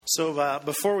So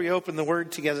before we open the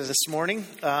Word together this morning,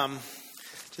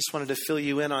 just wanted to fill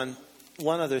you in on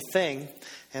one other thing,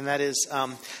 and that is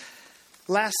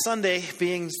last Sunday,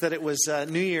 being that it was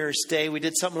New Year's Day, we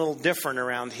did something a little different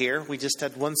around here. We just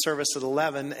had one service at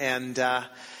 11, and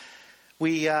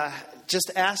we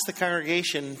just asked the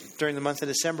congregation during the month of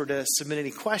December to submit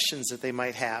any questions that they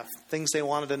might have, things they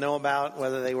wanted to know about,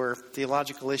 whether they were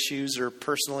theological issues or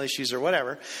personal issues or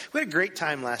whatever. We had a great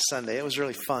time last Sunday. It was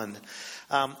really fun.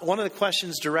 One of the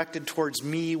questions directed towards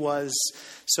me was,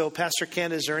 so Pastor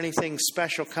Kent, is there anything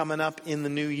special coming up in the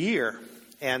new year?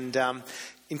 And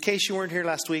in case you weren't here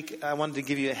last week, I wanted to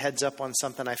give you a heads up on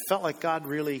something I felt like God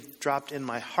really dropped in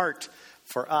my heart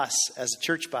for us as a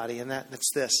church body, and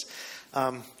that's this.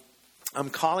 I'm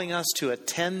calling us to a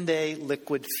 10-day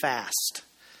liquid fast.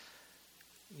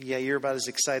 Yeah, you're about as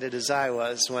excited as I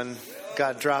was when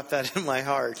God dropped that in my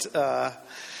heart.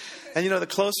 And the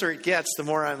closer it gets, the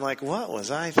more I'm like, what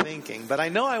was I thinking? But I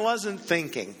know I wasn't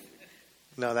thinking.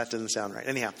 No, that doesn't sound right.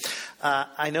 Anyhow,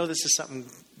 I know this is something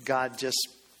God just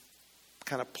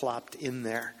kind of plopped in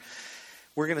there.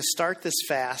 We're going to start this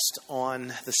fast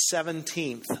on the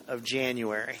 17th of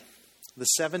January. The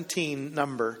 17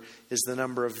 number is the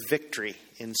number of victory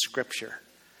in Scripture.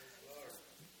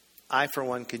 I, for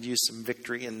one, could use some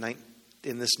victory in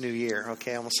this new year.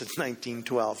 Okay, I almost said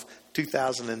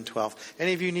 2012.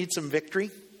 Any of you need some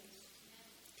victory?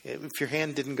 If your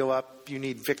hand didn't go up, you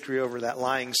need victory over that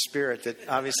lying spirit that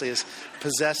obviously is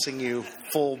possessing you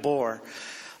full bore.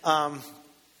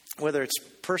 Whether it's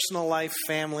personal life,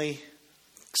 family,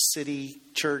 city,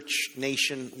 church,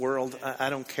 nation, world, I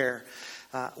don't care.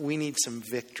 We need some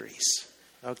victories,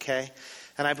 okay?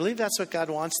 And I believe that's what God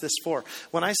wants this for.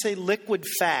 When I say liquid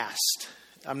fast,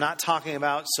 I'm not talking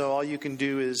about so all you can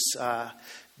do is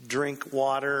drink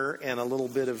water and a little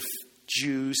bit of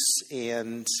juice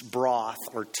and broth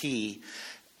or tea.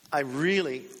 I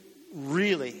really,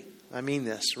 I mean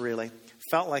this, really,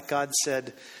 felt like God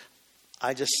said,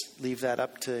 I just leave that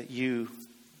up to you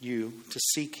to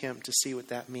seek Him, to see what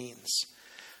that means.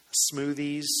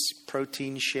 Smoothies,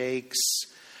 protein shakes,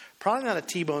 probably not a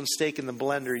T-bone steak in the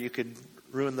blender. You could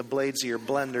ruin the blades of your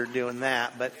blender doing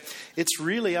that, but it's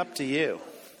really up to you.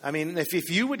 I mean, if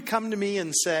you would come to me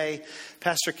and say,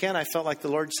 Pastor Ken, I felt like the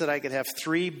Lord said I could have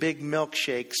 3 big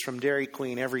milkshakes from Dairy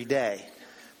Queen every day,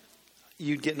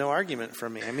 you'd get no argument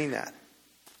from me. I mean that.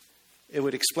 It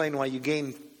would explain why you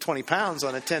gain 20 pounds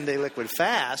on a 10-day liquid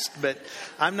fast, but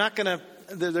I'm not going to.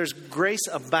 There's grace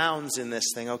abounds in this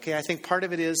thing, okay? I think part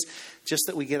of it is just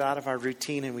that we get out of our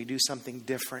routine and we do something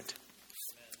different.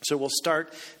 So we'll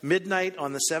start midnight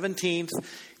on the 17th.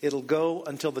 It'll go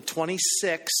until the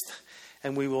 26th,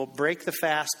 and we will break the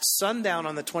fast. Sundown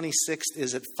on the 26th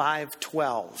is at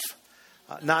 5:12.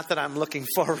 Not that I'm looking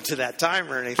forward to that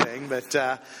time or anything, but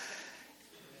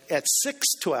at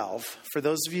 6:12, for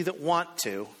those of you that want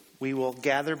to, we will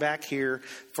gather back here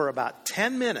for about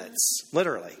 10 minutes,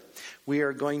 literally. We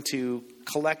are going to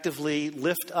collectively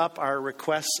lift up our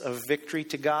requests of victory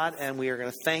to God, and we are going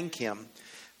to thank Him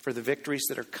for the victories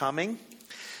that are coming.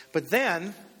 But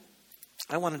then,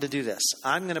 I wanted to do this.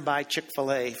 I'm going to buy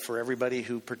Chick-fil-A for everybody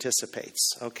who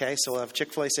participates. Okay, so we'll have a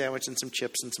Chick-fil-A sandwich and some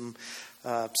chips and some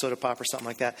soda pop or something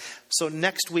like that. So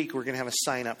next week, we're going to have a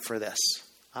sign up for this.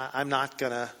 I'm not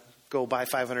going to go buy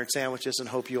 500 sandwiches and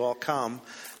hope you all come.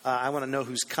 I want to know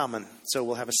who's coming. So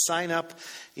we'll have a sign up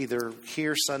either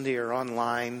here Sunday or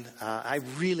online. I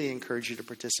really encourage you to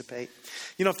participate.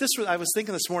 If this were, I was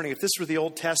thinking this morning, if this were the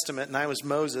Old Testament and I was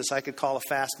Moses, I could call a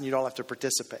fast and you'd all have to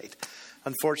participate.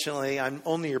 Unfortunately, I'm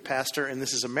only your pastor and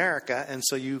this is America. And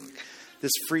so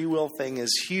this free will thing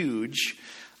is huge.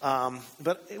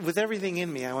 But with everything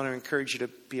in me, I want to encourage you to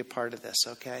be a part of this,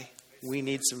 okay? We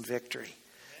need some victory.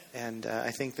 And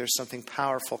I think there's something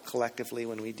powerful collectively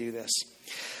when we do this.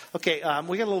 Okay,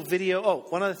 we got a little video. Oh,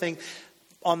 one other thing.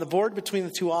 On the board between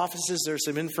the two offices, there's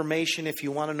some information if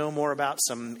you want to know more about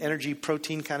some energy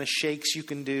protein kind of shakes you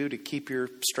can do to keep your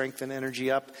strength and energy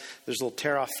up. There's little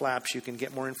tear-off flaps. You can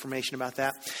get more information about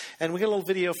that. And we got a little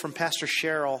video from Pastor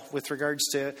Cheryl with regards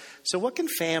to, so what can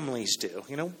families do?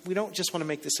 We don't just want to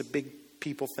make this a big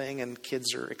people thing and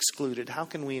kids are excluded. How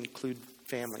can we include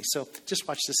families? So just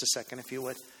watch this a second if you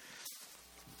would.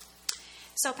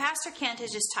 So Pastor Kent has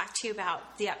just talked to you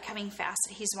about the upcoming fast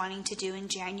that he's wanting to do in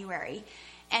January.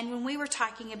 And when we were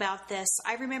talking about this,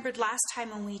 I remembered last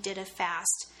time when we did a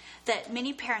fast that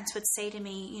many parents would say to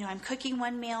me, I'm cooking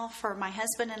one meal for my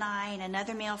husband and I and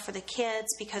another meal for the kids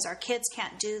because our kids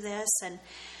can't do this. And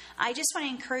I just want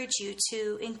to encourage you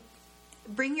to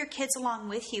bring your kids along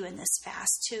with you in this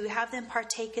fast, to have them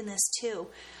partake in this too.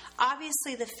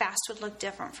 Obviously, the fast would look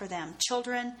different for them.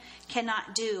 Children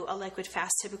cannot do a liquid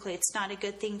fast typically. It's not a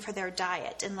good thing for their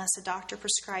diet unless a doctor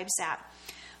prescribes that.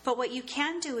 But what you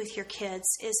can do with your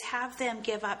kids is have them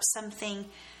give up something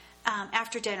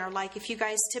after dinner. Like if you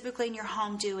guys typically in your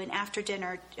home do an after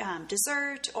dinner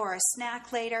dessert or a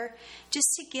snack later,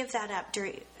 just to give that up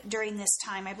during this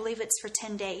time. I believe it's for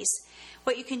 10 days.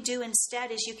 What you can do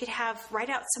instead is you could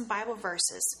write out some Bible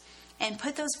verses and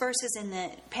put those verses in the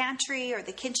pantry or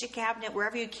the kitchen cabinet,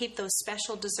 wherever you keep those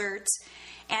special desserts.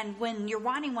 And when you're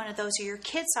wanting one of those, or your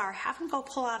kids are, have them go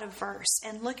pull out a verse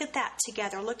and look at that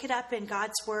together. Look it up in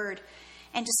God's Word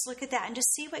and just look at that and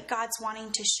just see what God's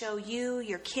wanting to show you,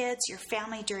 your kids, your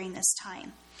family during this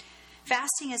time.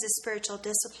 Fasting is a spiritual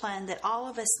discipline that all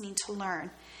of us need to learn.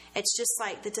 It's just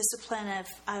like the discipline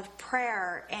of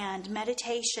prayer and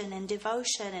meditation and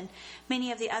devotion and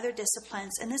many of the other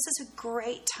disciplines. And this is a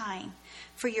great time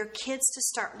for your kids to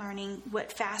start learning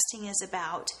what fasting is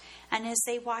about, and as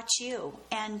they watch you.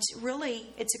 And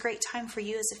really, it's a great time for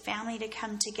you as a family to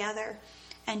come together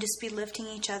and just be lifting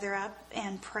each other up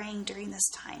and praying during this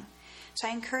time. So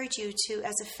I encourage you to,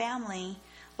 as a family,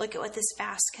 look at what this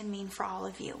fast can mean for all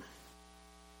of you.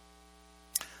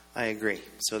 I agree.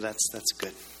 So that's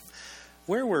good.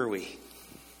 Where were we?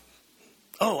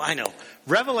 Oh, I know.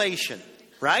 Revelation,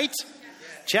 right?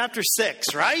 Chapter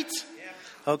 6, right?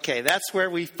 Okay, that's where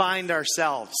we find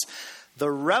ourselves. The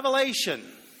revelation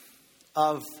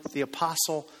of the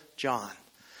Apostle John.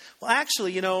 Well,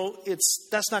 actually,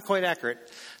 that's not quite accurate.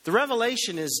 The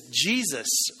revelation is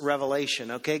Jesus'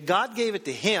 revelation, okay? God gave it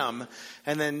to him,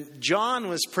 and then John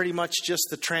was pretty much just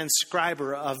the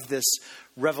transcriber of this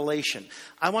revelation.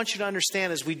 I want you to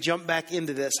understand as we jump back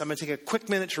into this, I'm going to take a quick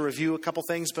minute to review a couple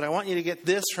things, but I want you to get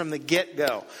this from the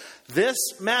get-go. This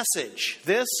message,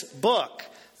 this book,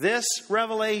 this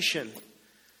revelation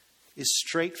is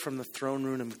straight from the throne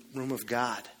room of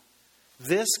God.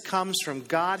 This comes from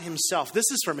God himself. This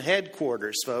is from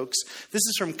headquarters, folks. This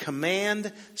is from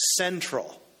Command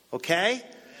Central, okay?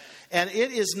 And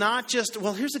it is not just,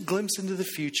 well, here's a glimpse into the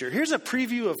future. Here's a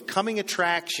preview of coming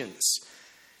attractions.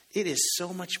 It is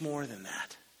so much more than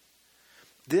that.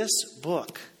 This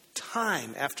book,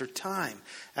 time after time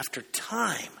after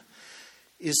time,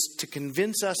 is to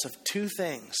convince us of two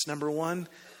things. Number one,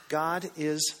 God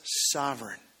is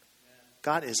sovereign.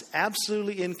 God is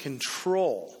absolutely in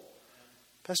control.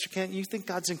 Pastor Kent, you think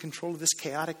God's in control of this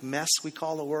chaotic mess we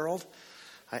call the world?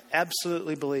 I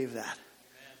absolutely believe that.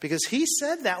 Because he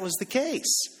said that was the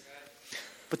case.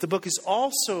 But the book is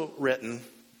also written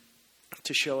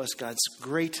to show us God's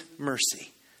great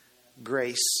mercy,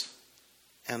 grace,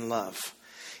 and love.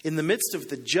 In the midst of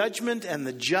the judgment and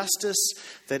the justice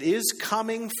that is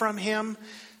coming from him,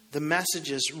 the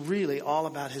message is really all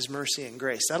about his mercy and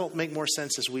grace. That'll make more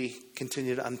sense as we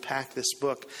continue to unpack this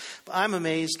book. But I'm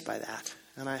amazed by that,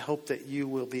 and I hope that you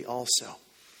will be also.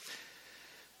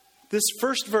 This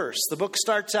first verse, the book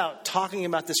starts out talking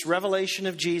about this revelation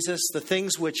of Jesus, the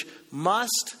things which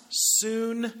must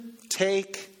soon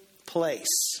take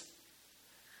place.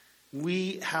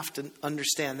 We have to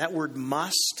understand that word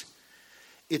must.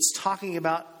 It's talking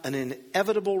about an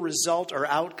inevitable result or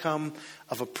outcome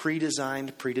of a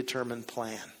pre-designed, predetermined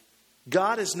plan.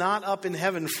 God is not up in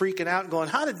heaven freaking out going,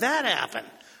 how did that happen?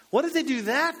 What did they do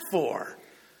that for?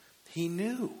 He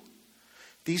knew.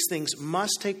 These things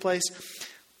must take place.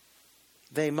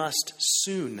 They must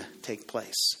soon take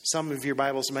place. Some of your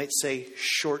Bibles might say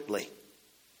shortly.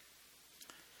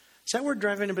 Does that word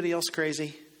drive anybody else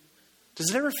crazy? Does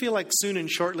it ever feel like soon and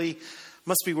shortly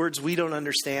must be words we don't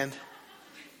understand?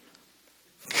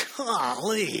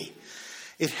 Golly.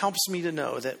 It helps me to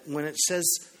know that when it says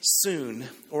soon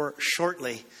or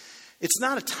shortly, it's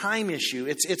not a time issue.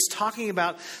 It's talking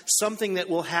about something that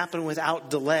will happen without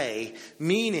delay,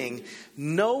 meaning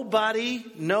nobody,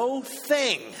 no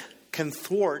thing can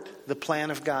thwart the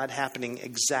plan of God happening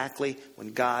exactly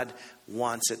when God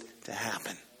wants it to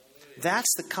happen.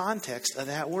 That's the context of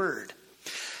that word.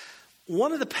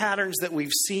 One of the patterns that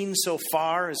we've seen so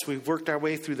far as we've worked our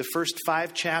way through the first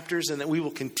 5 chapters and that we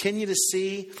will continue to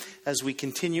see as we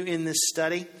continue in this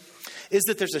study is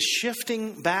that there's a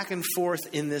shifting back and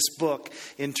forth in this book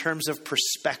in terms of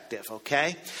perspective,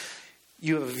 okay?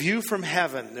 You have a view from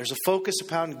heaven. There's a focus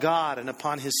upon God and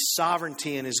upon his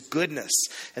sovereignty and his goodness.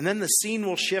 And then the scene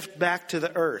will shift back to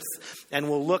the earth and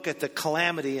we'll look at the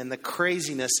calamity and the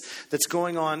craziness that's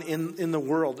going on in the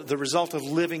world, the result of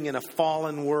living in a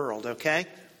fallen world, okay?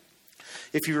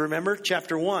 If you remember,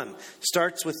 chapter 1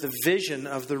 starts with the vision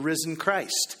of the risen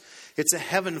Christ. It's a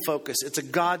heaven focus. It's a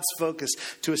God's focus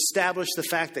to establish the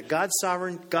fact that God's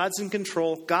sovereign, God's in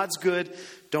control, God's good,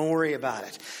 Don't worry about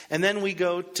it. And then we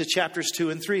go to chapters 2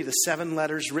 and 3, the 7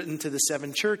 letters written to the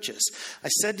 7 churches. I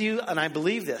said to you, and I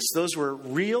believe this, those were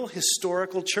real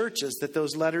historical churches that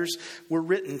those letters were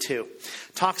written to.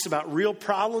 It talks about real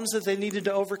problems that they needed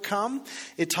to overcome.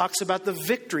 It talks about the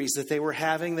victories that they were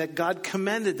having that God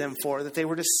commended them for, that they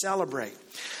were to celebrate.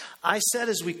 I said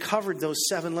as we covered those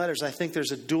 7 letters, I think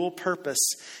there's a dual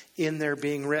purpose in their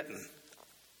being written.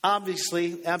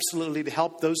 Obviously, absolutely to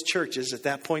help those churches at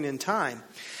that point in time.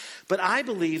 But I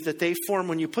believe that they form,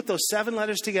 when you put those 7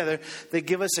 letters together, they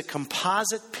give us a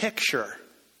composite picture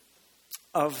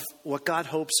of what God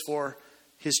hopes for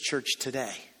His church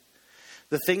today.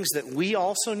 The things that we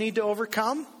also need to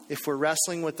overcome if we're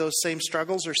wrestling with those same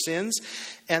struggles or sins,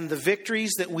 and the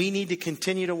victories that we need to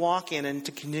continue to walk in and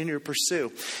to continue to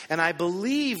pursue. And I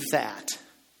believe that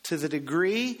to the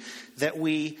degree that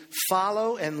we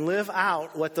follow and live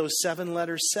out what those 7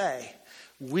 letters say,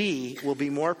 we will be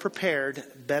more prepared,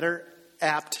 better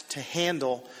apt to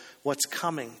handle what's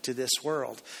coming to this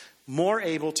world. More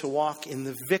able to walk in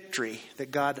the victory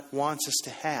that God wants us to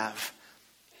have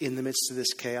in the midst of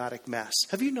this chaotic mess.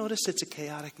 Have you noticed it's a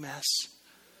chaotic mess?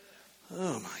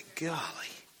 Oh my golly.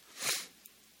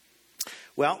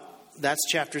 Well, that's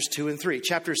chapters 2 and 3.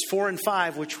 Chapters 4 and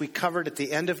 5, which we covered at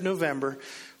the end of November,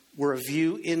 were a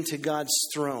view into God's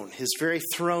throne, His very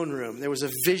throne room. There was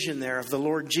a vision there of the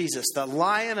Lord Jesus, the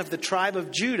Lion of the tribe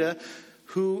of Judah,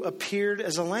 who appeared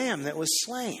as a lamb that was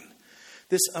slain.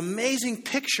 This amazing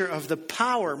picture of the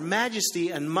power,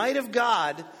 majesty, and might of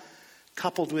God,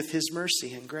 coupled with His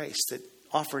mercy and grace that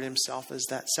offered Himself as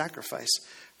that sacrifice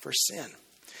for sin.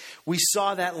 We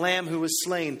saw that lamb who was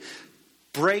slain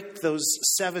break those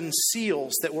 7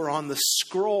 seals that were on the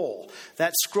scroll.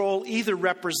 That scroll either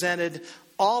represented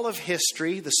all of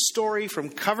history, the story from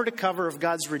cover to cover of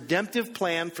God's redemptive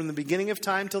plan from the beginning of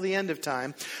time till the end of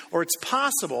time, or it's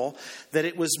possible that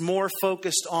it was more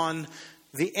focused on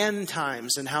the end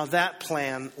times and how that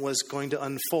plan was going to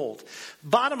unfold.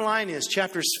 Bottom line is,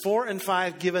 chapters 4 and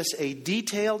 5 give us a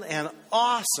detailed and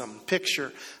awesome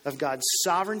picture of God's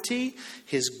sovereignty,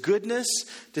 His goodness,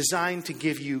 designed to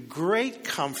give you great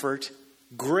comfort,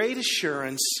 great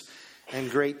assurance, and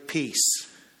great peace.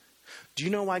 Do you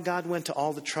know why God went to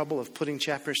all the trouble of putting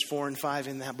chapters 4 and 5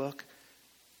 in that book?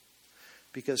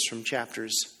 Because from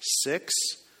chapters 6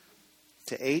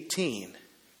 to 18,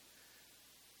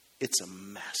 it's a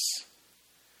mess.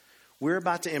 We're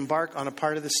about to embark on a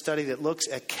part of the study that looks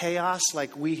at chaos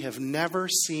like we have never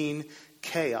seen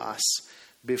chaos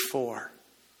before.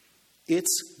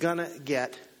 It's gonna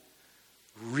get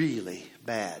really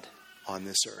bad on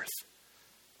this earth.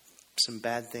 Some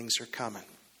bad things are coming.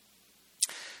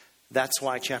 That's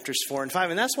why chapters 4 and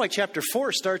 5. And that's why chapter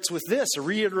 4 starts with this, a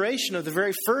reiteration of the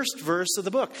very first verse of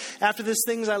the book. After these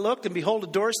things I looked, and behold, a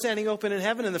door standing open in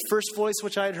heaven, and the first voice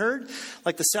which I had heard,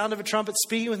 like the sound of a trumpet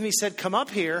speaking with me, said, "Come up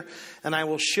here, and I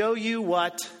will show you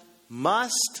what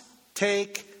must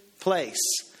take place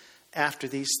after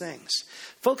these things."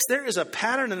 Folks, there is a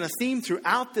pattern and a theme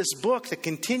throughout this book that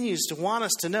continues to want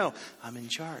us to know, I'm in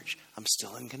charge. I'm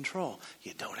still in control.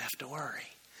 You don't have to worry.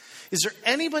 Is there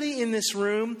anybody in this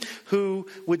room who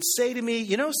would say to me,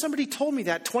 you know, somebody told me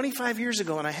that 25 years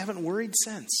ago and I haven't worried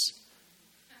since?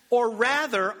 Or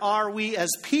rather, are we as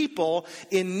people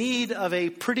in need of a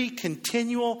pretty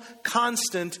continual,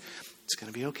 constant, it's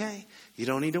going to be okay. You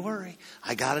don't need to worry.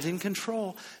 I got it in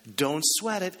control. Don't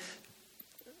sweat it.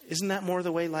 Isn't that more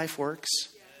the way life works?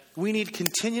 We need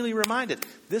continually reminded.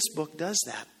 This book does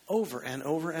that over and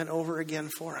over and over again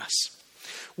for us.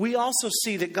 We also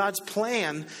see that God's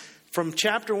plan from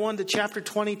chapter 1 to chapter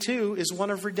 22 is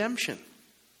one of redemption.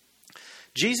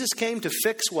 Jesus came to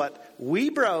fix what we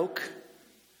broke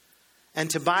and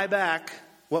to buy back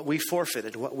what we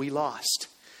forfeited, what we lost.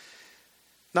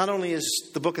 Not only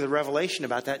is the book of the Revelation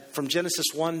about that, from Genesis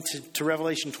 1 to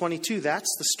Revelation 22,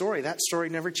 that's the story. That story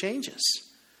never changes.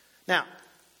 Now,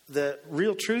 the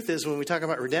real truth is when we talk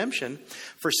about redemption,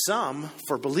 for some,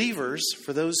 for believers,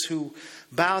 for those who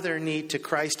bow their knee to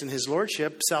Christ and His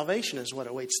Lordship, salvation is what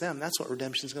awaits them. That's what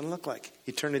redemption is going to look like.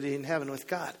 Eternity in heaven with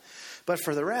God. But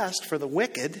for the rest, for the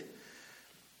wicked,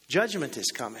 judgment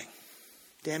is coming.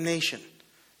 Damnation.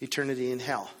 Eternity in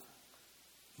hell.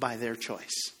 By their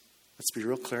choice. Let's be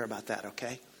real clear about that,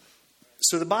 okay?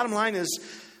 So the bottom line is,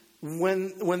 when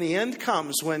the end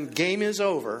comes, when game is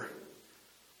over,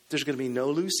 there's going to be no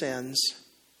loose ends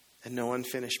and no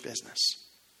unfinished business.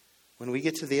 When we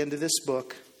get to the end of this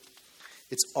book,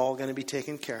 it's all going to be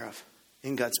taken care of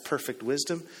in God's perfect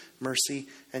wisdom, mercy,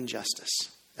 and justice,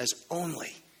 as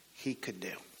only He could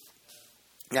do.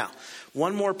 Now,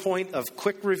 one more point of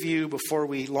quick review before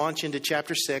we launch into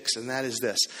chapter 6, and that is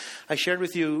this. I shared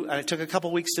with you, and it took a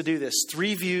couple weeks to do this,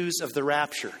 3 views of the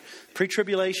rapture: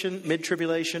 pre-tribulation,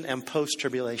 mid-tribulation, and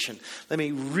post-tribulation. Let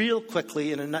me real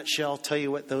quickly, in a nutshell, tell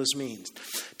you what those mean.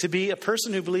 To be a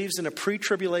person who believes in a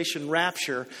pre-tribulation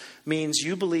rapture means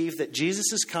you believe that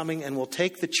Jesus is coming and will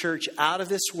take the church out of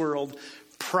this world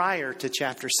prior to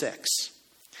chapter 6.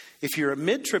 If you're a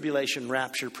mid-tribulation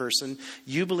rapture person,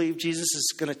 you believe Jesus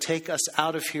is going to take us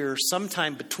out of here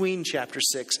sometime between chapter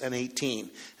 6 and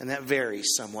 18. And that varies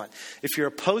somewhat. If you're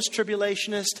a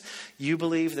post-tribulationist, you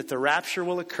believe that the rapture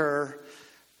will occur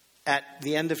at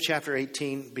the end of chapter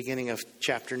 18, beginning of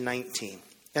chapter 19.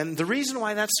 And the reason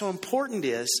why that's so important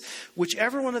is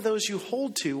whichever one of those you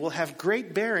hold to will have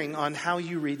great bearing on how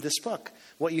you read this book.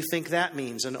 What you think that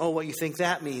means, and what you think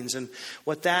that means, and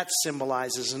what that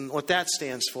symbolizes, and what that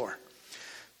stands for.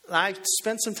 I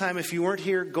spent some time, if you weren't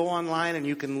here, go online and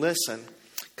you can listen,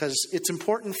 because it's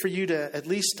important for you to at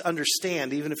least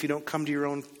understand, even if you don't come to your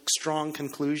own strong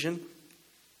conclusion.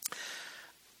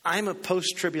 I'm a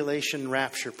post-tribulation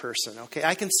rapture person, okay?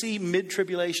 I can see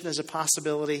mid-tribulation as a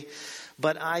possibility,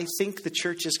 but I think the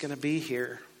church is going to be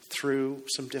here through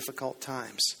some difficult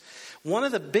times. One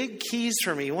of the big keys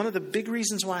for me, one of the big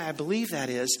reasons why I believe that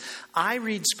is, I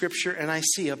read Scripture and I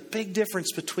see a big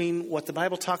difference between what the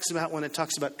Bible talks about when it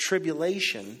talks about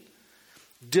tribulation,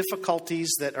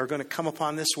 difficulties that are going to come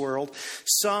upon this world,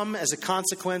 some as a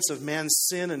consequence of man's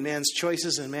sin and man's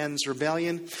choices and man's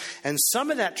rebellion, and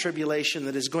some of that tribulation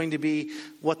that is going to be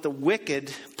what the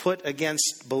wicked put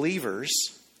against believers.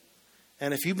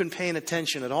 And if you've been paying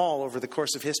attention at all over the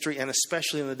course of history, and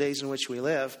especially in the days in which we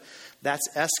live, that's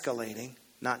escalating,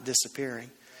 not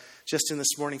disappearing. Just in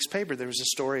this morning's paper, there was a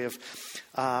story of,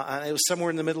 it was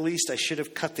somewhere in the Middle East. I should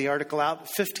have cut the article out.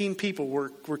 15 people were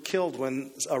killed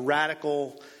when a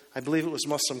radical, I believe it was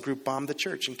Muslim group, bombed the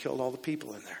church and killed all the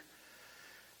people in there.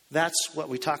 That's what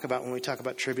we talk about when we talk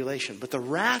about tribulation. But the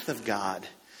wrath of God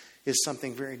is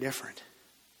something very different.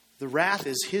 The wrath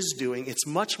is His doing. It's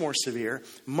much more severe,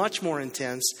 much more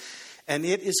intense, and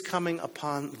it is coming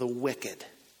upon the wicked.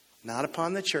 Not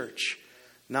upon the church,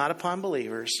 not upon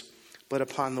believers, but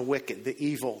upon the wicked, the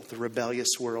evil, the rebellious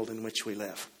world in which we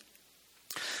live.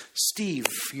 Steve,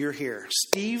 you're here.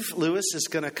 Steve Lewis is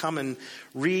going to come and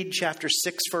read chapter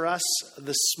 6 for us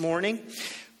this morning.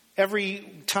 Every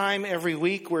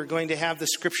week, we're going to have the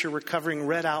scripture we're covering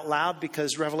read out loud,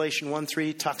 because Revelation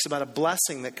 1:3 talks about a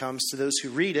blessing that comes to those who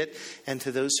read it and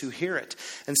to those who hear it.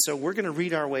 And so we're going to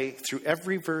read our way through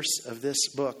every verse of this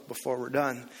book before we're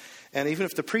done. And even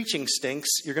if the preaching stinks,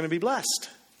 you're going to be blessed.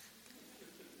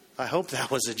 I hope that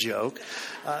was a joke.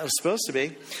 It was supposed to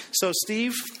be. So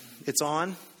Steve, it's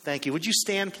on. Thank you. Would you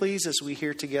stand, please, as we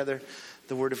hear together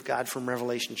the word of God from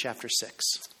Revelation chapter 6.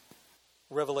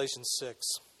 Revelation 6.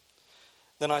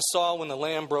 Then I saw when the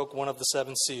Lamb broke one of the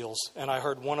 7 seals, and I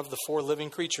heard one of the 4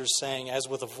 living creatures saying, as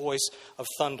with a voice of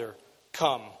thunder,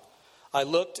 "Come." I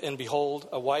looked, and behold,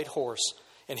 a white horse,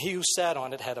 and he who sat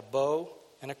on it had a bow,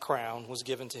 and a crown was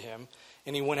given to him,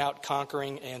 and he went out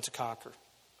conquering and to conquer.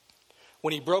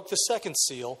 When he broke the 2nd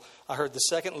seal, I heard the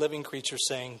 2nd living creature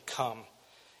saying, "Come."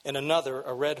 And another,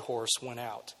 a red horse, went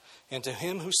out. And to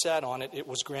him who sat on it, it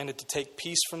was granted to take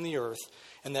peace from the earth,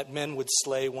 and that men would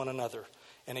slay one another.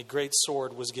 And a great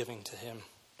sword was given to him.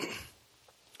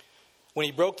 When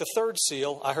he broke the 3rd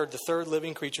seal, I heard the 3rd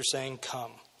living creature saying,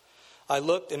 "Come." I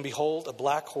looked, and behold, a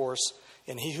black horse,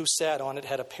 and he who sat on it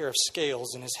had a pair of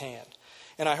scales in his hand.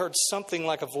 And I heard something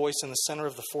like a voice in the center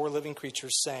of the 4 living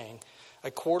creatures saying, "A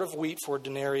quart of wheat for a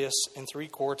denarius, and 3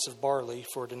 quarts of barley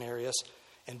for a denarius,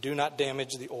 and do not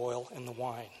damage the oil and the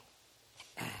wine."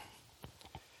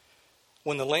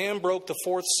 When the Lamb broke the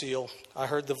 4th seal, I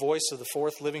heard the voice of the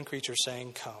 4th living creature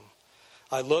saying, "Come."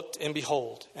 I looked, and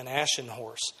behold, an ashen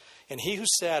horse, and he who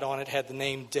sat on it had the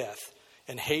name Death,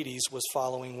 and Hades was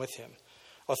following with him.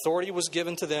 Authority was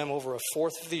given to them over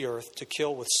 1/4 of the earth to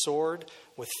kill with sword,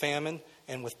 with famine,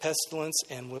 and with pestilence,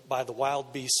 and by the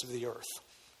wild beasts of the earth.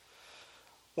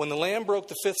 When the Lamb broke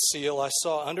the 5th seal, I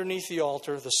saw underneath the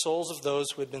altar the souls of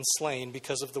those who had been slain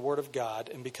because of the word of God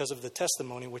and because of the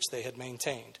testimony which they had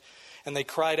maintained. And they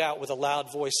cried out with a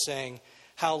loud voice, saying,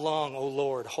 "How long, O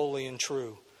Lord, holy and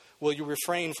true, will you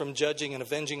refrain from judging and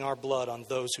avenging our blood on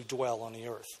those who dwell on the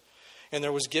earth?" And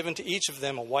there was given to each of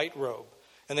them a white robe,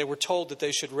 and they were told that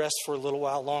they should rest for a little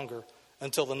while longer,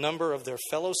 until the number of their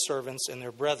fellow servants and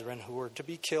their brethren who were to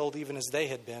be killed even as they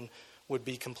had been would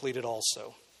be completed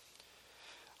also.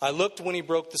 I looked when he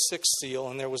broke the 6th seal,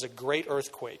 and there was a great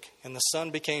earthquake, and the sun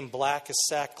became black as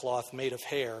sackcloth made of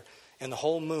hair, and the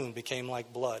whole moon became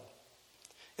like blood.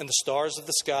 and the stars of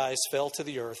the skies fell to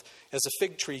the earth, as a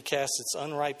fig tree casts its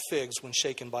unripe figs when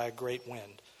shaken by a great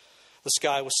wind. The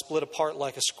sky was split apart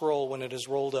like a scroll when it is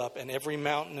rolled up, and every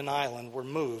mountain and island were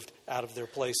moved out of their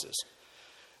places.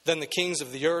 Then the kings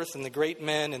of the earth and the great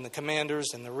men and the commanders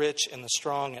and the rich and the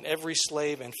strong and every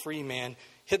slave and free man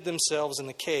hid themselves in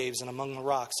the caves and among the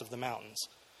rocks of the mountains.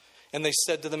 And they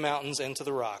said to the mountains and to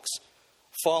the rocks,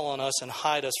 "Fall on us and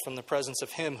hide us from the presence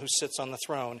of him who sits on the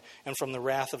throne and from the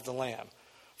wrath of the Lamb.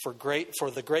 For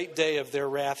the great day of their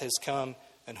wrath has come,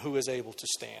 and who is able to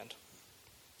stand?"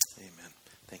 Amen.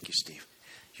 Thank you, Steve.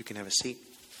 You can have a seat.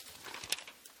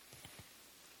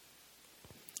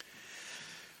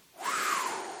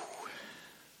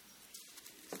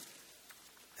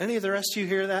 Any of the rest of you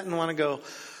hear that and want to go,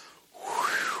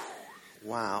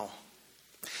 wow.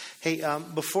 Hey,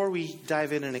 before we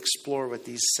dive in and explore what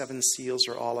these 7 seals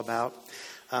are all about,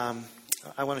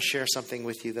 I want to share something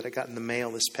with you that I got in the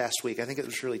mail this past week. I think it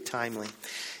was really timely.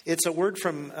 It's a word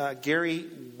from Gary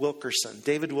Wilkerson,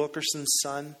 David Wilkerson's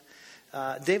son.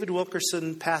 David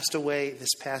Wilkerson passed away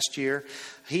this past year.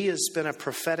 He has been a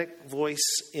prophetic voice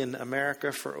in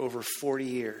America for over 40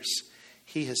 years.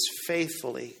 He has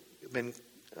faithfully been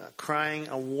crying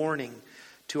a warning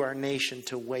to our nation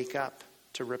to wake up,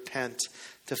 to repent,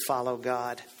 to follow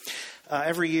God.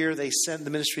 Every year the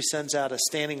ministry sends out a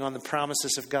Standing on the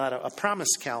Promises of God, a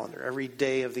promise calendar. Every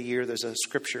day of the year there's a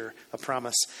scripture, a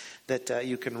promise that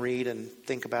you can read and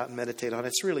think about and meditate on.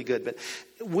 It's really good. But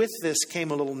with this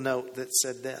came a little note that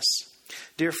said this: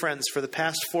 "Dear friends, for the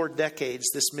past 4 decades,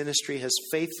 this ministry has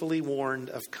faithfully warned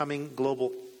of coming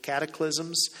global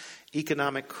cataclysms,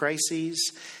 economic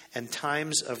crises, and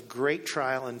times of great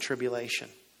trial and tribulation.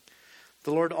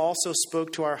 The Lord also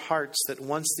spoke to our hearts that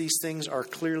once these things are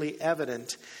clearly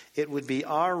evident, it would be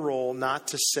our role not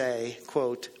to say,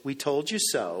 quote, 'We told you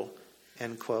so,'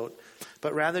 end quote,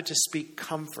 but rather to speak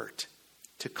comfort,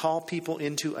 to call people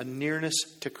into a nearness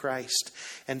to Christ,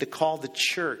 and to call the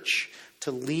church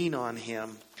to lean on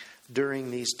Him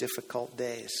during these difficult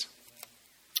days."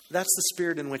 That's the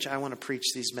spirit in which I want to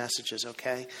preach these messages,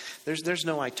 okay? There's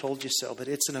no "I told you so," but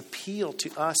it's an appeal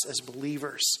to us as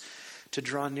believers to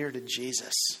draw near to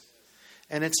Jesus.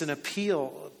 And it's an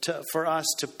appeal for us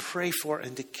to pray for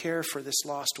and to care for this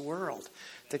lost world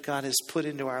that God has put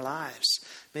into our lives,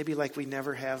 maybe like we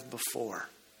never have before.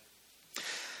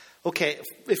 Okay,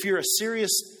 if you're a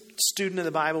serious student of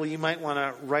the Bible, you might want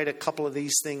to write a couple of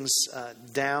these things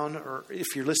down, or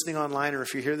if you're listening online or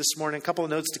if you're here this morning, a couple of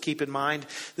notes to keep in mind.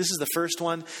 This is the first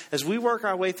one. As we work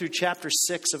our way through chapter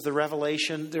 6 of the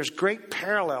Revelation, there's great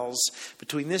parallels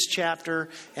between this chapter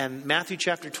and Matthew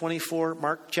chapter 24,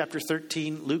 Mark chapter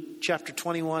 13, Luke chapter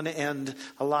 21, and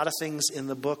a lot of things in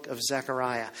the book of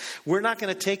Zechariah. We're not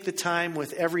going to take the time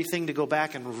with everything to go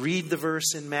back and read the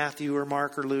verse in Matthew or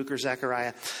Mark or Luke or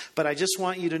Zechariah, but I just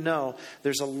want you to know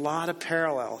there's a lot of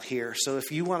parallel here. So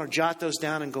if you want to jot those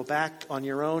down and go back on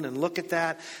your own and look at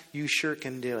that, you sure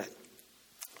can do it.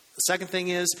 The second thing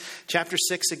is, chapter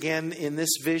 6 again in this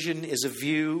vision is a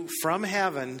view from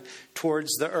heaven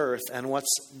towards the earth and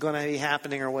what's going to be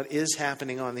happening or what is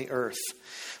happening on the earth.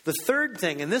 The third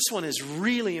thing, and this one is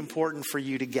really important for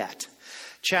you to get,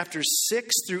 chapters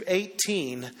 6 through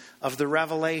 18 of the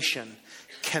Revelation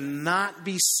cannot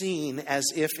be seen as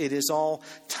if it is all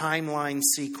timeline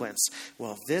sequence.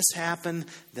 Well, this happened,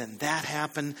 then that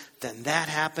happened, then that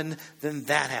happened, then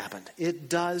that happened. It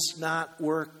does not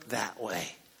work that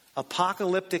way.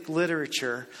 Apocalyptic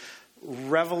literature,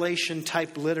 Revelation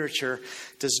type literature,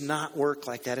 does not work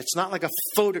like that. It's not like a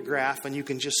photograph and you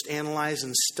can just analyze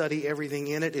and study everything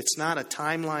in it. It's not a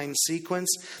timeline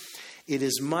sequence. It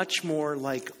is much more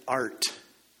like art.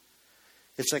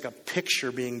 It's like a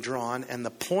picture being drawn, and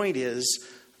the point is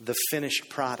the finished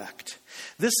product.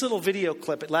 This little video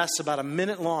clip, it lasts about a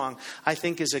minute long, I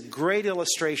think is a great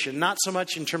illustration, not so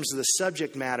much in terms of the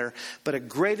subject matter, but a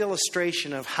great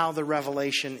illustration of how the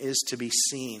Revelation is to be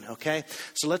seen, okay?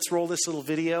 So let's roll this little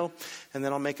video, and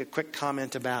then I'll make a quick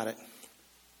comment about it.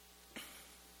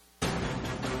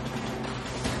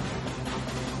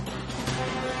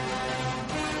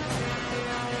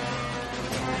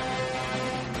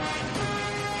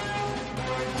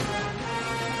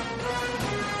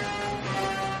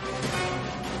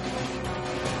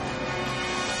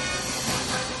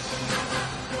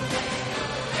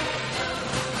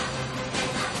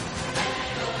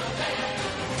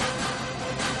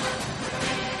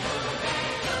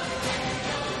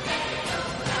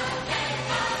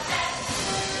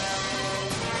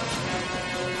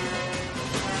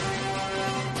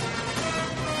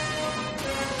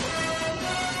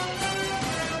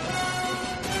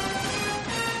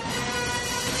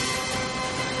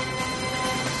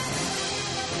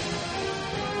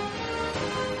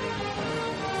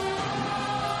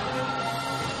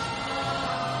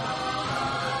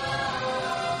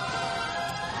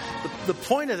 The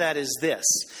point of that is this.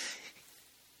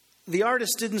 The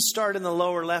artist didn't start in the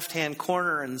lower left-hand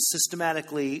corner and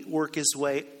systematically work his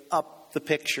way up the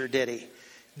picture, did he?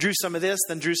 Drew some of this,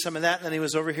 then drew some of that, and then he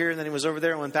was over here, and then he was over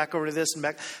there, and went back over to this and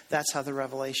back. That's how the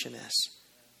revelation is.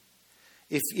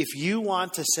 If you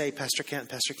want to say, Pastor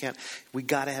Kent, we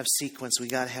got to have sequence, we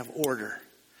got to have order,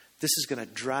 this is going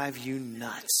to drive you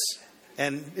nuts.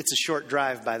 And it's a short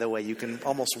drive, by the way. You can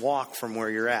almost walk from where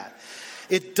you're at.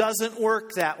 It doesn't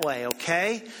work that way,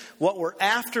 okay? What we're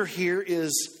after here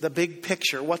is the big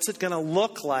picture. What's it going to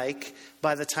look like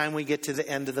by the time we get to the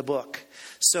end of the book?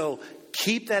 So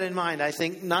keep that in mind. I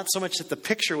think not so much that the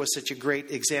picture was such a great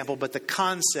example, but the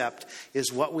concept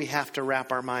is what we have to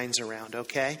wrap our minds around,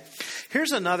 okay?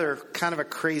 Here's another kind of a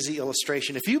crazy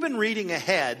illustration. If you've been reading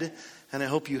ahead, and I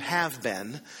hope you have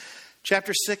been,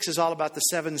 chapter 6 is all about the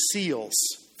 7 seals.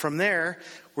 From there,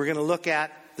 we're going to look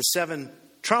at the 7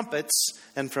 trumpets,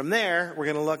 and from there, we're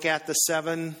going to look at the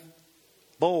 7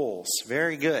 bowls.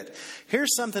 Very good.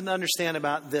 Here's something to understand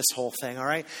about this whole thing, all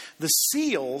right? The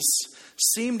seals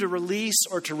seem to release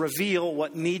or to reveal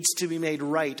what needs to be made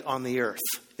right on the earth.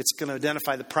 It's going to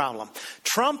identify the problem.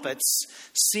 Trumpets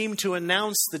seem to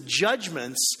announce the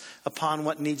judgments upon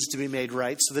what needs to be made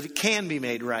right so that it can be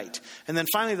made right. And then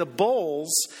finally, the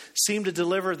bowls seem to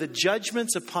deliver the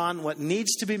judgments upon what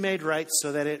needs to be made right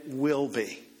so that it will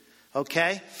be.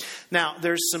 Okay? Now,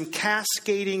 there's some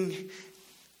cascading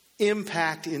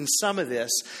impact in some of this,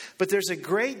 but there's a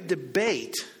great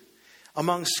debate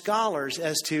among scholars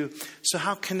as to, so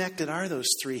how connected are those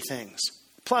 3 things?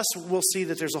 Plus, we'll see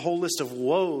that there's a whole list of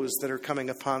woes that are coming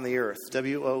upon the earth,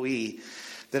 W-O-E,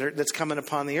 that's coming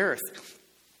upon the earth.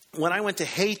 When I went to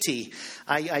Haiti,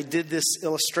 I did this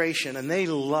illustration, and they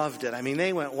loved it. I mean,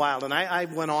 they went wild. And I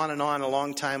went on and on a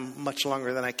long time, much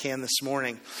longer than I can this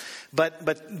morning. But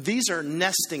these are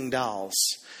nesting dolls.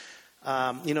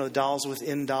 The dolls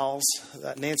within dolls.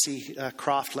 Nancy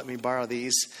Croft let me borrow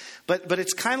these. But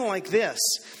it's kind of like this.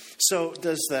 So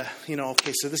does so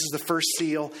this is the first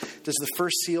seal. Does the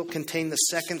first seal contain the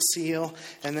second seal?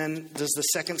 And then does the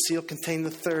second seal contain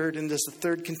the third? And does the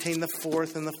third contain the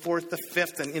fourth? And the fourth, the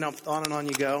fifth? And, on and on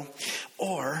you go.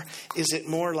 Or is it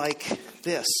more like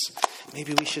this?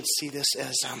 Maybe we should see this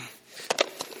as...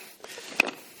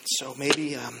 So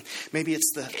maybe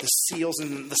it's the seals,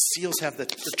 and the seals have the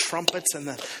trumpets, and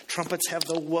the trumpets have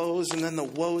the woes, and then the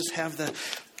woes have the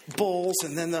bowls,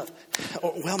 and then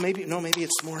maybe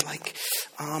it's more like,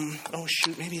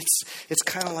 maybe it's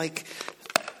kind of like,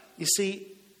 you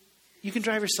see, you can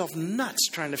drive yourself nuts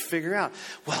trying to figure out,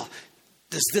 well,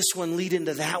 does this one lead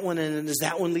into that one, and does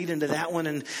that one lead into that one,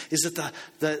 and is it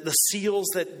the seals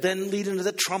that then lead into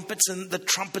the trumpets, and the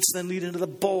trumpets then lead into the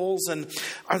bowls, and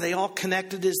are they all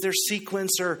connected? Is there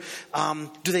sequence, or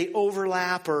do they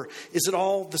overlap, or is it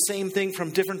all the same thing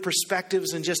from different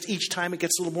perspectives, and just each time it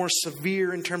gets a little more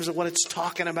severe in terms of what it's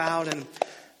talking about? And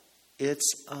it's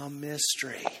a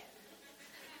mystery.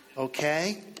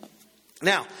 Okay?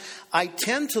 Now, I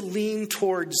tend to lean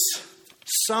towards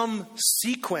some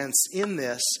sequence in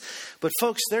this, but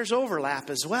folks, there's overlap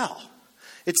as well.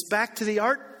 It's back to the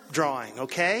art drawing,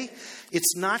 okay?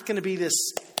 It's not going to be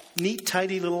this neat,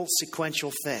 tidy little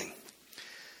sequential thing.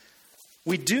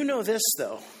 We do know this,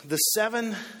 though. The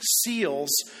 7 seals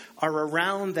are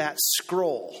around that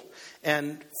scroll.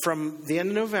 And from the end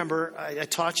of November, I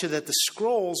taught you that the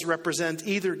scrolls represent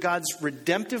either God's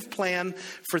redemptive plan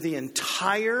for the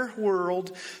entire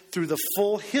world through the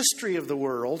full history of the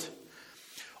world,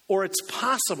 or it's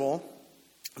possible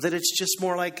that it's just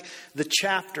more like the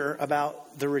chapter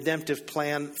about the redemptive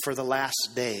plan for the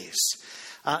last days.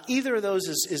 Either of those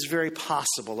is very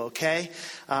possible, okay?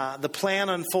 The plan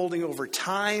unfolding over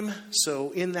time.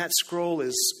 So in that scroll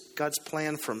is God's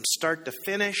plan from start to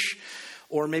finish,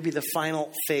 or maybe the final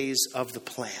phase of the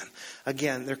plan.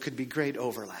 Again, there could be great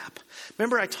overlap.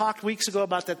 Remember I talked weeks ago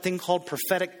about that thing called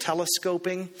prophetic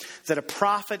telescoping? That a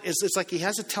prophet it's like he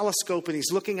has a telescope and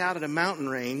he's looking out at a mountain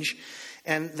range,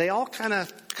 and they all kind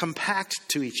of compact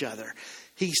to each other.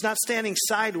 He's not standing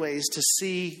sideways to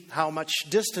see how much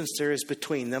distance there is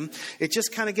between them. It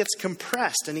just kind of gets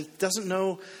compressed, and he doesn't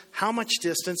know how much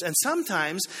distance. And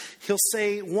sometimes he'll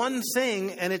say one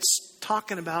thing and it's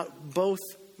talking about both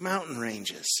mountain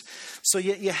ranges. So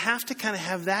you have to kind of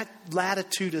have that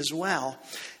latitude as well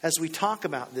as we talk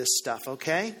about this stuff,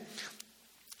 okay?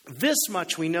 This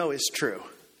much we know is true.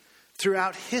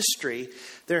 Throughout history,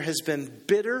 there has been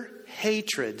bitter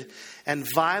hatred and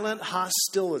violent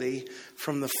hostility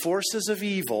from the forces of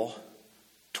evil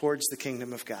towards the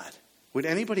kingdom of God. Would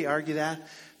anybody argue that?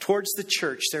 Towards the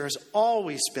church, there has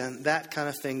always been that kind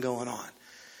of thing going on.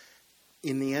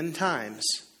 In the end times,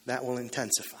 that will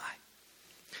intensify.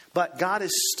 But God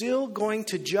is still going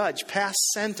to judge, pass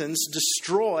sentence,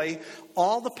 destroy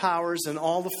all the powers and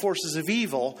all the forces of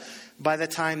evil by the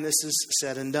time this is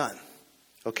said and done.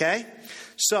 Okay?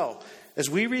 So, as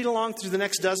we read along through the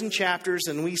next dozen chapters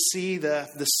and we see the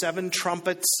 7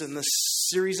 trumpets and the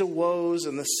series of woes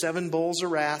and the 7 bowls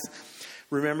of wrath,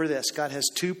 remember this: God has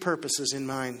 2 purposes in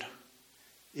mind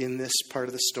in this part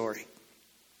of the story.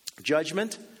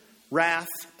 Judgment, wrath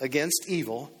against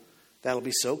evil. That'll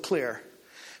be so clear.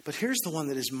 But here's the one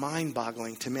that is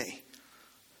mind-boggling to me.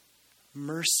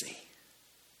 Mercy.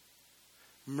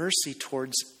 Mercy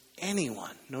towards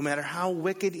anyone, no matter how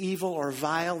wicked, evil, or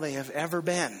vile they have ever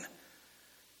been.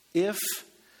 If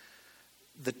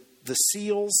the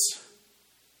seals,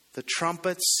 the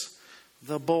trumpets,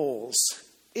 the bowls,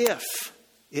 if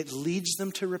it leads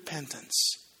them to repentance,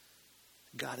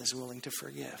 God is willing to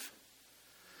forgive.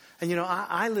 And you know,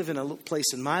 I live in a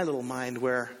place in my little mind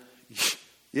where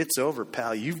it's over,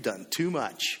 pal. You've done too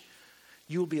much.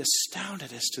 You will be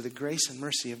astounded as to the grace and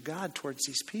mercy of God towards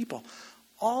these people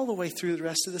all the way through the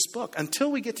rest of this book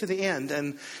until we get to the end.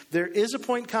 And there is a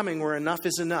point coming where enough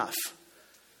is enough.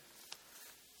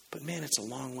 But man, it's a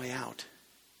long way out.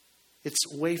 It's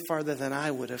way farther than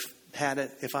I would have had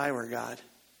it if I were God.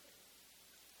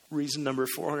 Reason number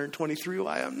 423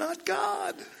 why I'm not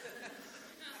God.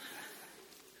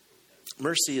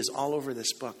 Mercy is all over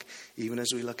this book, even as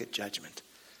we look at judgment.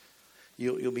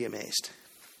 You'll be amazed.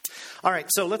 All right,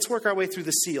 so let's work our way through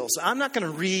the seals. I'm not going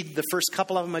to read the first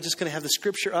couple of them. I'm just going to have the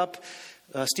scripture up.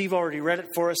 Steve already read it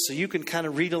for us, so you can kind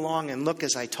of read along and look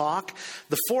as I talk.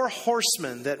 The 4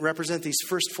 horsemen that represent these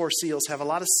first 4 seals have a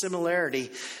lot of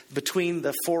similarity between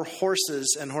the 4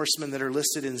 horses and horsemen that are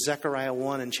listed in Zechariah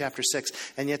 1 and chapter 6,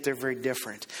 and yet they're very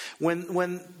different.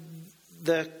 When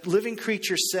the living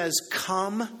creature says,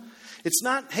 come, it's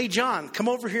not, hey, John, come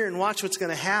over here and watch what's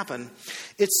going to happen.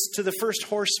 It's to the first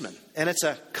horseman, and it's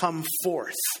a come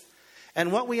forth.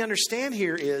 And what we understand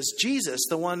here is Jesus,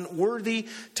 the one worthy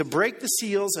to break the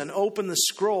seals and open the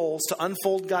scrolls to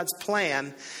unfold God's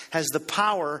plan, has the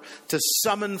power to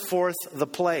summon forth the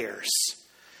players.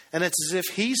 And it's as if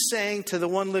he's saying to the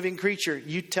one living creature,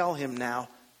 you tell him now,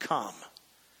 come.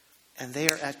 And they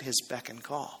are at his beck and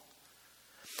call.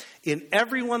 In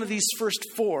every one of these first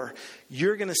 4,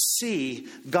 you're going to see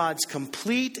God's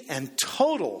complete and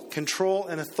total control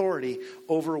and authority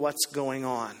over what's going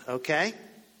on. Okay?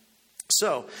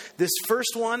 So, this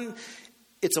first one,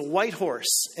 it's a white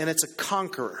horse and it's a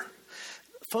conqueror.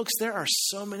 Folks, there are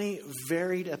so many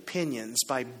varied opinions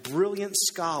by brilliant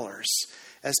scholars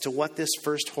as to what this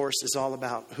first horse is all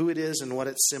about, who it is and what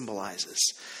it symbolizes.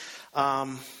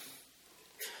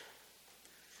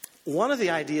 One of the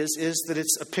ideas is that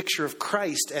it's a picture of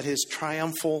Christ at his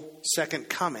triumphal second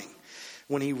coming,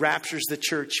 when he raptures the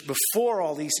church before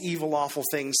all these evil, awful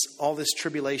things, all this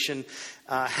tribulation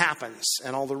happens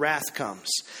and all the wrath comes.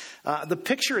 The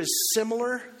picture is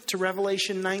similar to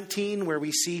Revelation 19, where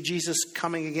we see Jesus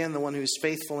coming again, the one who is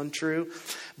faithful and true.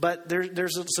 But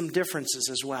there's some differences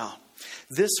as well.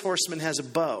 This horseman has a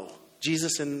bow.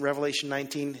 Jesus in Revelation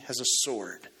 19 has a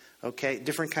sword. Okay,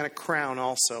 different kind of crown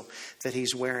also that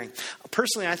he's wearing.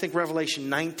 Personally, I think Revelation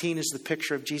 19 is the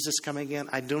picture of Jesus coming again.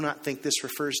 I do not think this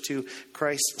refers to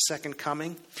Christ's second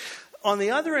coming. On the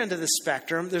other end of the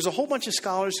spectrum, there's a whole bunch of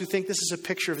scholars who think this is a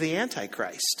picture of the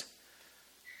Antichrist.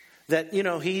 That, you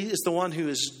know, he is the one who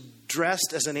is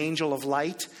dressed as an angel of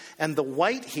light, and the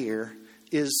white here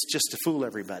is just to fool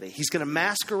everybody. He's going to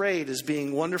masquerade as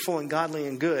being wonderful and godly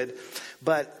and good,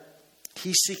 but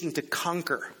he's seeking to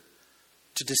conquer,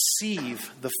 to deceive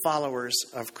the followers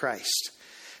of Christ.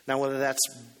 Now, whether that's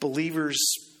believers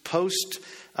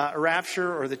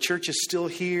post-rapture or the church is still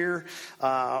here,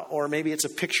 or maybe it's a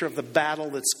picture of the battle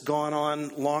that's gone on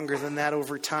longer than that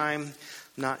over time,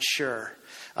 not sure.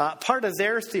 Part of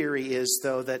their theory is,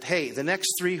 though, that, hey, the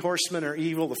next 3 horsemen are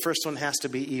evil. The first one has to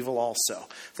be evil also.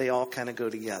 They all kind of go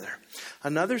together.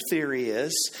 Another theory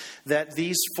is that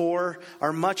these 4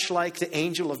 are much like the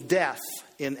angel of death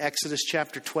in Exodus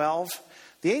chapter 12.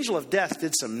 The angel of death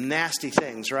did some nasty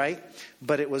things, right?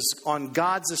 But it was on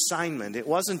God's assignment. It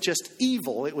wasn't just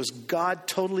evil. It was God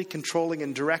totally controlling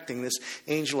and directing this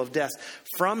angel of death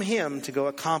from him to go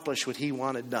accomplish what he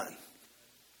wanted done.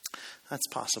 That's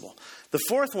possible. The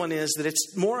fourth one is that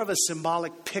it's more of a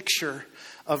symbolic picture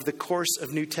of the course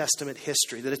of New Testament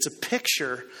history. That it's a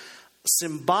picture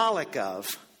symbolic of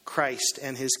Christ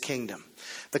and his kingdom.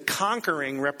 The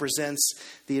conquering represents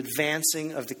the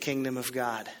advancing of the kingdom of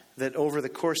God. That over the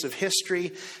course of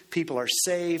history, people are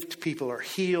saved, people are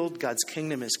healed, God's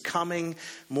kingdom is coming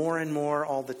more and more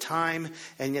all the time,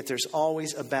 and yet there's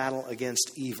always a battle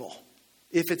against evil.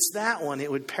 If it's that one, it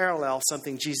would parallel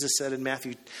something Jesus said in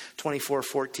Matthew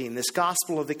 24:14. This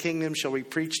gospel of the kingdom shall be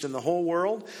preached in the whole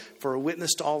world for a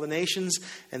witness to all the nations,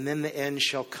 and then the end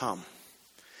shall come.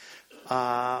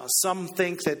 Some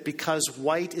think that because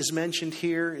white is mentioned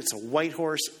here, it's a white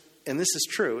horse. And this is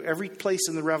true. Every place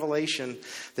in the Revelation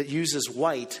that uses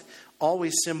white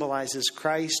always symbolizes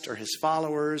Christ or his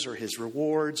followers or his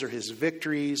rewards or his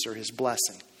victories or his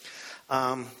blessing.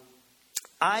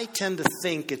 I tend to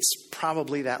think it's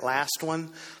probably that last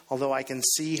one, although I can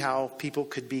see how people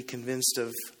could be convinced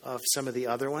of some of the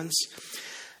other ones.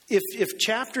 If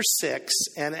chapter 6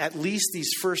 and at least these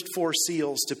first 4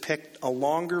 seals depict a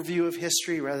longer view of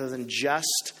history rather than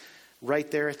just right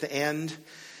there at the end,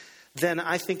 then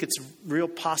I think it's real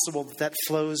possible that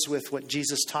flows with what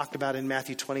Jesus talked about in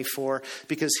Matthew 24,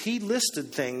 because he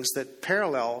listed things that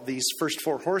parallel these first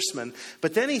 4 horsemen,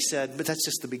 but then he said, but that's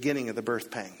just the beginning of the birth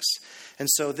pangs. And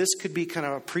so this could be kind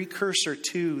of a precursor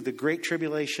to the great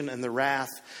tribulation and the wrath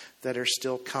that are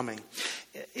still coming.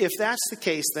 If that's the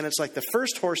case, then it's like the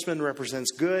first horseman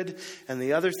represents good and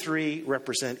the other 3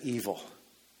 represent evil.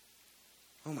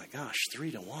 Oh my gosh,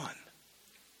 3-1.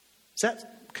 Does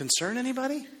that concern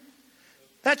anybody?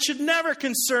 That should never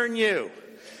concern you.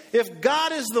 If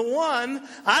God is the one,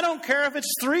 I don't care if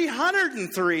it's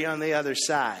 303 on the other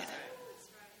side.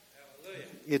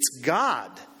 It's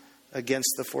God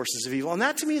against the forces of evil. And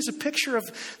that to me is a picture of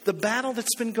the battle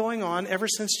that's been going on ever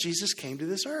since Jesus came to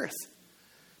this earth.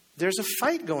 There's a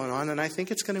fight going on, and I think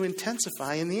it's going to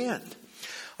intensify in the end.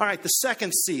 All right, the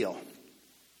second seal.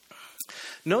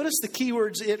 Notice the key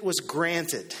words, it was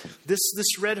granted.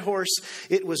 This red horse,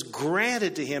 it was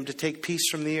granted to him to take peace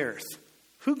from the earth.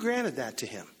 Who granted that to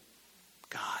him?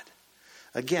 God.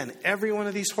 Again, every one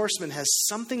of these horsemen has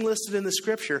something listed in the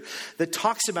scripture that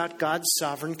talks about God's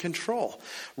sovereign control.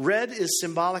 Red is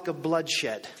symbolic of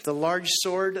bloodshed, the large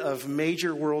sword of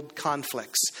major world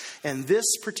conflicts. And this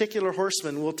particular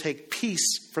horseman will take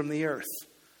peace from the earth.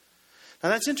 Now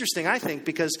that's interesting, I think,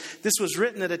 because this was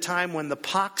written at a time when the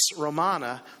Pax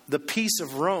Romana, the peace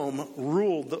of Rome,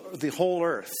 ruled the whole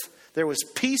earth. There was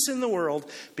peace in the world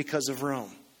because of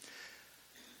Rome.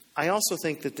 I also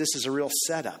think that this is a real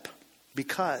setup,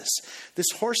 because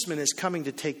this horseman is coming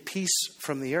to take peace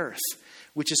from the earth,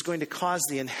 which is going to cause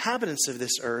the inhabitants of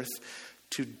this earth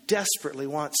to desperately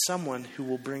want someone who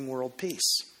will bring world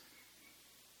peace.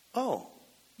 Oh,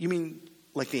 you mean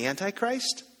like the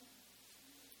Antichrist?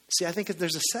 See, I think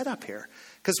there's a setup here.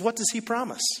 Because what does he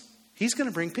promise? He's going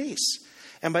to bring peace.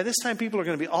 And by this time, people are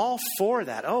going to be all for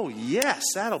that. Oh, yes,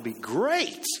 that'll be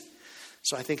great.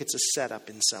 So I think it's a setup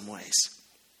in some ways.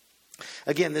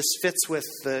 Again, this fits with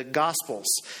the Gospels,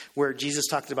 where Jesus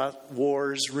talked about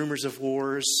wars, rumors of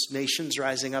wars, nations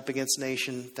rising up against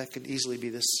nation. That could easily be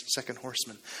this second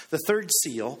horseman. The third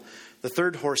seal, the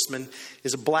third horseman,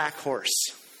 is a black horse.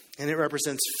 And it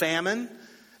represents famine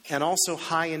and also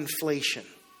high inflation.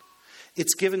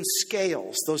 It's given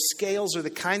scales. Those scales are the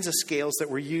kinds of scales that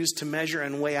were used to measure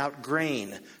and weigh out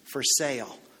grain for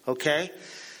sale. Okay?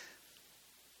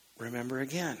 Remember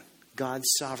again, God's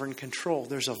sovereign control.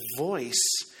 There's a voice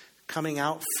coming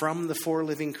out from the 4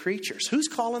 living creatures. Who's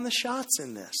calling the shots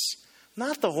in this?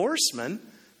 Not the horseman,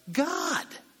 God.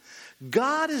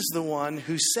 God is the one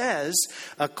who says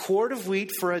a quart of wheat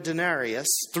for a denarius,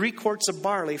 3 quarts of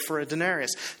barley for a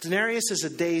denarius. Denarius is a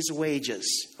day's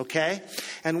wages, okay?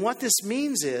 And what this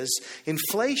means is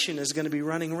inflation is going to be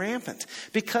running rampant.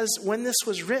 Because when this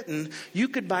was written, you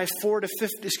could buy 12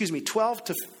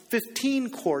 to 15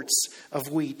 quarts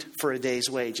of wheat for a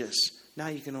day's wages. Now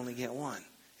you can only get 1.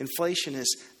 Inflation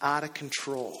is out of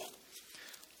control.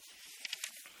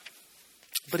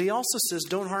 But he also says,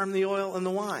 don't harm the oil and the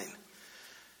wine.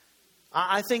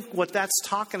 I think what that's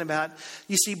talking about,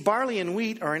 you see, barley and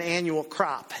wheat are an annual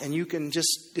crop. And you can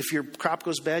just, if your crop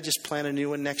goes bad, just plant a new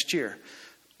one next year.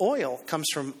 Oil comes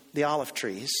from the olive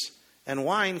trees, and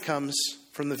wine comes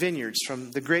from the vineyards,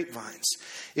 from the grapevines.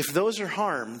 If those are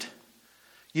harmed,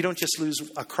 you don't just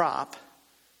lose a crop.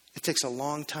 It takes a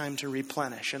long time to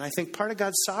replenish. And I think part of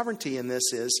God's sovereignty in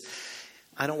this is,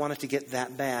 I don't want it to get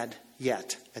that bad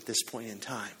yet at this point in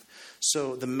time.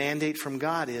 So the mandate from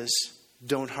God is,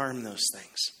 don't harm those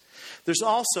things. There's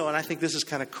also, and I think this is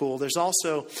kind of cool, there's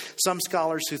also some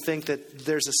scholars who think that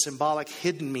there's a symbolic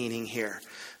hidden meaning here.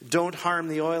 Don't harm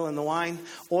the oil and the wine.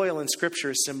 Oil in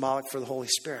Scripture is symbolic for the Holy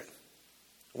Spirit.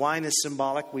 Wine is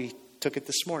symbolic, we took it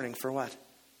this morning, for what?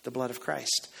 The blood of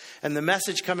Christ. And the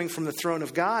message coming from the throne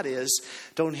of God is,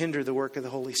 don't hinder the work of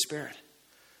the Holy Spirit.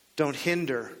 Don't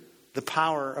hinder the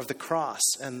power of the cross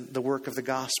and the work of the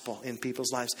gospel in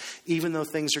people's lives. Even though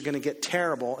things are going to get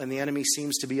terrible and the enemy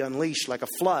seems to be unleashed like a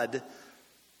flood,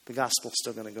 the gospel's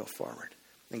still going to go forward.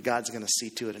 And God's going to see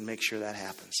to it and make sure that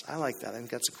happens. I like that. I think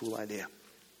that's a cool idea.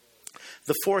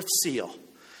 The fourth seal.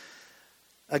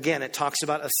 Again, it talks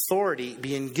about authority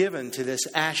being given to this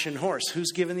ashen horse.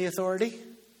 Who's given the authority?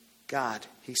 God.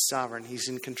 He's sovereign. He's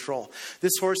in control.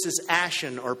 This horse is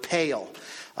ashen or pale.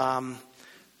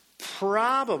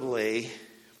 Probably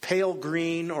pale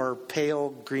green or pale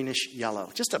greenish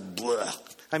yellow. Just a bleh.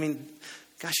 I mean,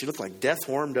 gosh, you look like death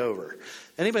warmed over.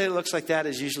 Anybody that looks like that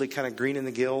is usually kind of green in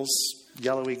the gills,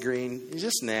 yellowy green. It's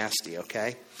just nasty,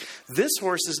 okay? This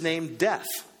horse is named Death.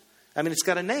 I mean, it's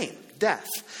got a name, Death.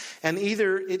 And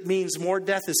either it means more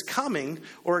death is coming,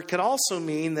 or it could also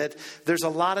mean that there's a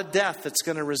lot of death that's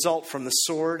going to result from the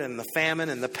sword and the famine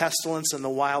and the pestilence and the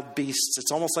wild beasts.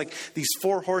 It's almost like these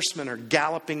four horsemen are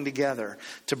galloping together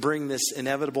to bring this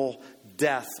inevitable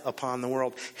death upon the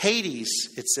world. Hades,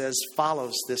 it says,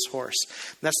 follows this horse.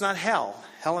 That's not hell.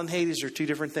 Hell and Hades are two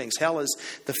different things. Hell is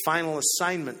the final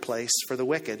assignment place for the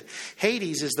wicked.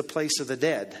 Hades is the place of the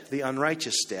dead, the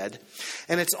unrighteous dead.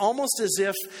 And it's almost as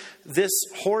if this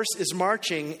horse is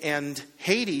marching and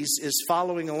Hades is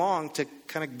following along to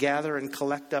kind of gather and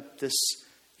collect up this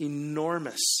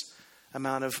enormous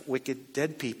amount of wicked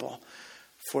dead people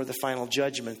for the final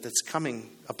judgment that's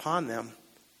coming upon them.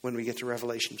 When we get to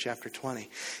Revelation chapter 20.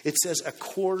 It says a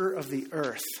quarter of the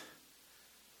earth.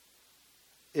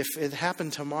 If it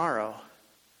happened tomorrow,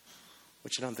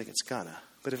 which I don't think it's gonna,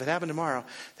 but if it happened tomorrow,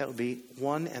 that would be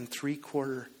 1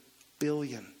 3/4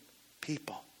 billion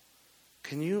people.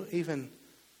 Can you even,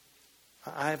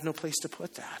 I have no place to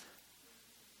put that.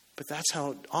 But that's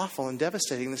how awful and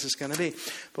devastating this is going to be.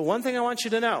 But one thing I want you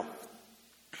to know.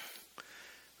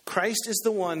 Christ is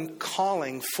the one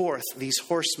calling forth these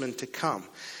horsemen to come.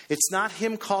 It's not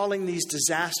him calling these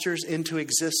disasters into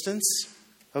existence,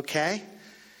 okay?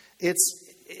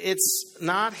 It's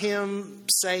not him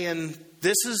saying,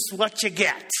 this is what you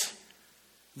get.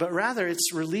 But rather,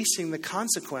 it's releasing the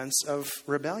consequence of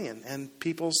rebellion and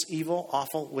people's evil,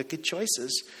 awful, wicked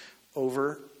choices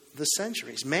over the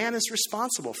centuries. Man is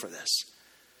responsible for this.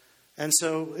 And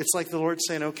so it's like the Lord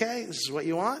saying, okay, this is what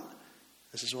you want.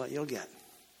 This is what you'll get.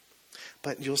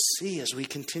 But you'll see as we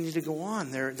continue to go on,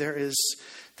 there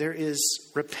is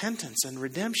repentance and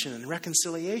redemption and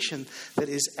reconciliation that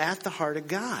is at the heart of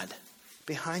God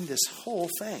behind this whole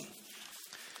thing.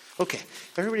 Okay,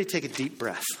 everybody take a deep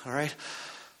breath, all right?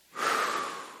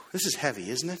 This is heavy,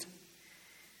 isn't it?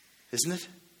 Isn't it?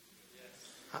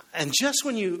 And just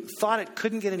when you thought it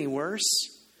couldn't get any worse,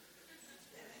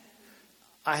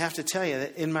 I have to tell you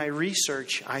that in my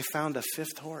research, I found a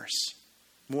fifth horse,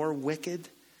 more wicked,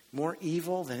 more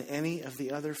evil than any of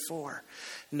the other four.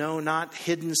 No, not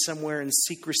hidden somewhere in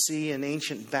secrecy in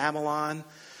ancient Babylon.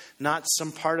 Not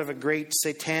some part of a great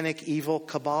satanic evil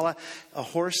Kabbalah. A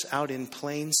horse out in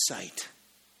plain sight.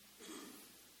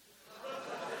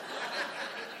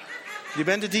 You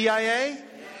been to DIA?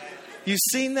 You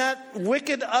seen that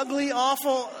wicked, ugly,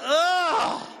 awful?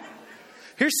 Ugh!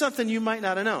 Here's something you might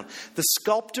not have known. The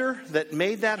sculptor that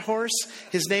made that horse,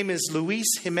 his name is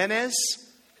Luis Jimenez.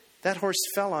 That horse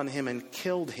fell on him and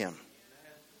killed him.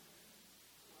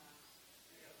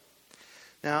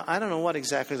 Now, I don't know what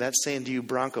exactly that's saying to you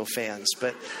Bronco fans,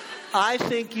 but I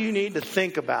think you need to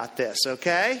think about this,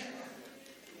 okay?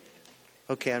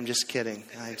 Okay, I'm just kidding.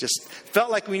 I just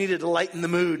felt like we needed to lighten the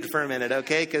mood for a minute,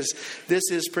 okay? Because this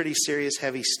is pretty serious,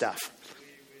 heavy stuff.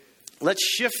 Let's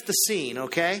shift the scene,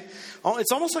 okay?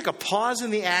 It's almost like a pause in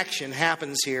the action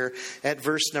happens here at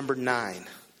verse number 9.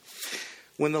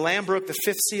 When the Lamb broke the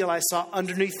fifth seal, I saw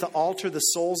underneath the altar the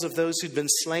souls of those who'd been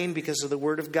slain because of the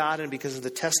word of God and because of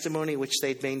the testimony which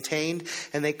they'd maintained.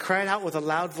 And they cried out with a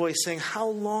loud voice, saying, "How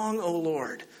long, O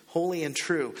Lord, holy and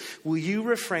true, will you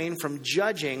refrain from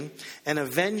judging and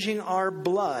avenging our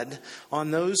blood on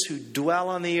those who dwell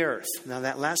on the earth?" Now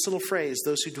that last little phrase,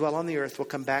 those who dwell on the earth, we'll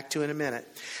come back to in a minute.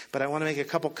 But I want to make a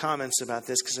couple comments about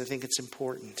this because I think it's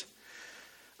important.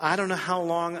 I don't know how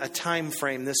long a time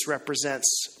frame this represents,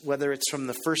 whether it's from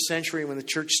the first century when the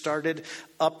church started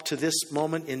up to this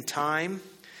moment in time.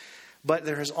 But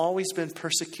there has always been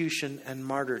persecution and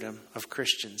martyrdom of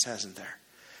Christians, hasn't there?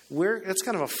 It's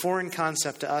kind of a foreign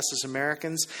concept to us as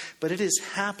Americans, but it is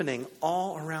happening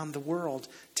all around the world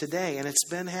today, and it's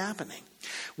been happening.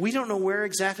 We don't know where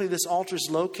exactly this altar is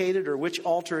located or which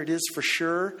altar it is for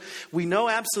sure. We know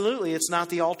absolutely it's not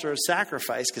the altar of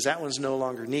sacrifice because that one's no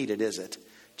longer needed, is it?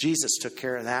 Jesus took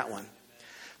care of that one.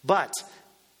 But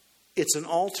it's an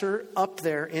altar up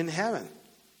there in heaven.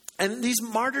 And these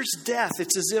martyrs' death,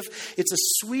 it's as if it's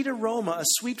a sweet aroma, a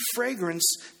sweet fragrance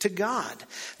to God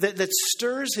that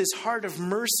stirs his heart of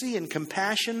mercy and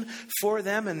compassion for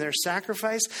them and their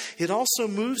sacrifice. It also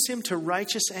moves him to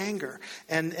righteous anger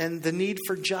and the need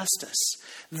for justice.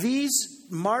 These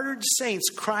martyred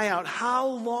saints cry out, "How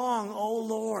long, O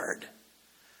Lord?"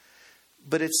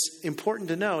 But it's important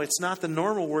to know it's not the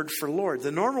normal word for Lord.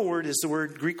 The normal word is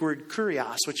the Greek word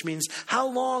kurios, which means, "How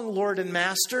long, Lord and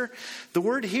Master?" The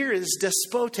word here is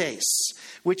despotes,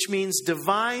 which means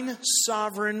divine,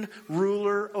 sovereign,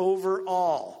 ruler over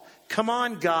all. Come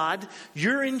on, God,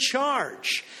 you're in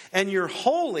charge, and you're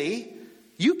holy.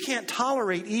 You can't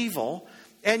tolerate evil,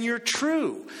 and you're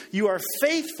true. You are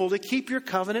faithful to keep your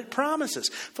covenant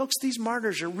promises. Folks, these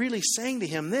martyrs are really saying to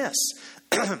him this.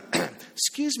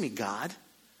 Excuse me, God.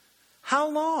 How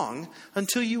long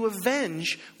until you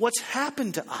avenge what's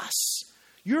happened to us?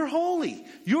 You're holy.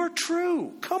 You're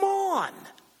true. Come on.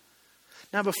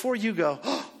 Now, before you go,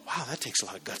 "Oh, wow, that takes a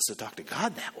lot of guts to talk to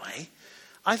God that way,"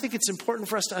 I think it's important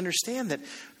for us to understand that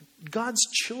God's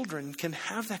children can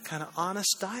have that kind of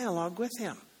honest dialogue with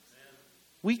him.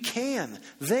 We can.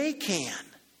 They can.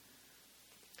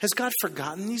 Has God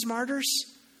forgotten these martyrs?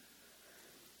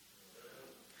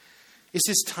 Is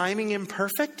his timing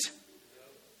imperfect?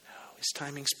 No, his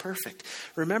timing's perfect.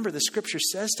 Remember, the scripture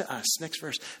says to us, next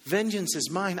verse, "Vengeance is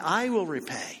mine, I will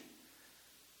repay."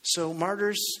 So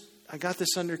martyrs, I got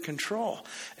this under control.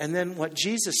 And then what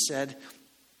Jesus said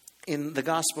in the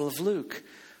Gospel of Luke,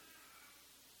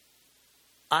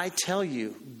 "I tell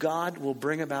you, God will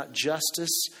bring about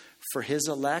justice for his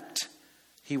elect.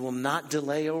 He will not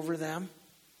delay over them."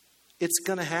 It's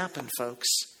going to happen, folks.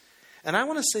 And I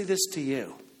want to say this to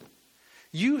you.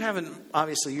 You haven't,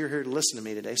 obviously you're here to listen to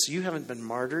me today, so you haven't been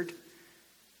martyred.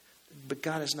 But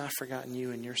God has not forgotten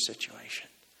you in your situation.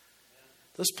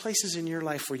 Those places in your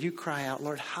life where you cry out,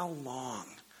 "Lord, how long?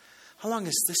 How long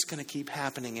is this going to keep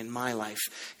happening in my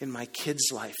life, in my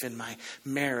kids' life, in my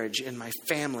marriage, in my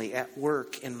family, at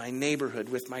work, in my neighborhood,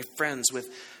 with my friends,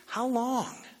 with how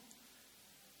long?"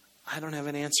 I don't have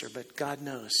an answer, but God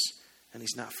knows, and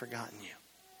he's not forgotten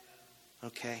you.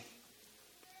 Okay?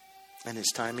 And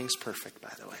his timing's perfect,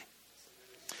 by the way.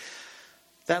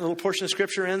 That little portion of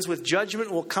scripture ends with, "Judgment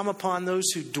will come upon those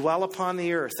who dwell upon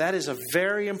the earth." That is a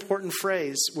very important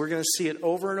phrase. We're going to see it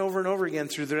over and over and over again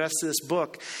through the rest of this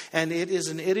book. And it is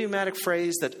an idiomatic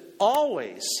phrase that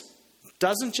always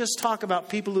doesn't just talk about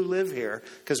people who live here,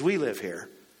 because we live here.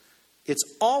 It's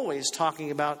always talking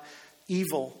about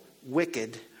evil,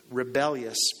 wicked,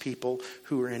 rebellious people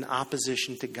who are in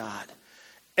opposition to God.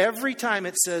 Every time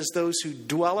it says those who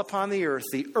dwell upon the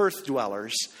earth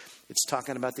dwellers, it's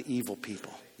talking about the evil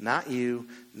people. Not you,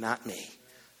 not me.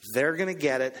 They're going to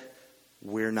get it.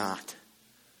 We're not.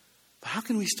 But how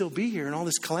can we still be here in all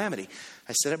this calamity?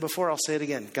 I said it before, I'll say it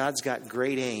again. God's got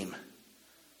great aim.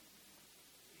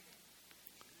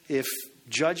 If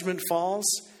judgment falls,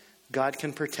 God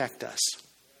can protect us.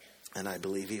 And I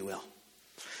believe he will.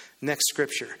 Next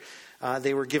scripture.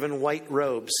 They were given white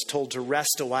robes, told to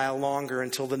rest a while longer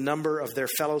until the number of their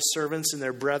fellow servants and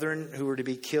their brethren who were to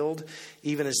be killed,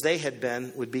 even as they had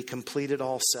been, would be completed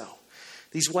also.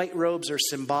 These white robes are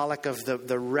symbolic of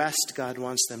the rest God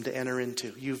wants them to enter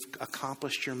into. You've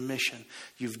accomplished your mission.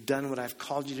 You've done what I've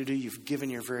called you to do. You've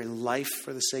given your very life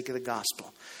for the sake of the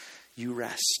gospel. You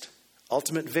rest.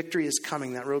 Ultimate victory is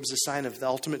coming. That robe's a sign of the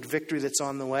ultimate victory that's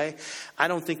on the way. I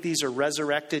don't think these are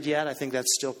resurrected yet. I think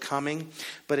that's still coming.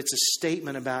 But it's a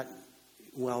statement about,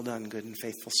 "Well done, good and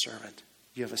faithful servant.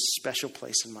 You have a special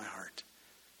place in my heart.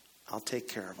 I'll take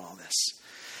care of all this."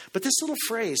 But this little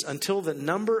phrase, "until the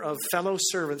number of fellow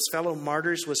servants, fellow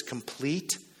martyrs was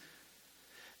complete,"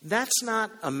 that's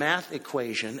not a math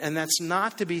equation. And that's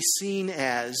not to be seen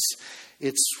as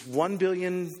it's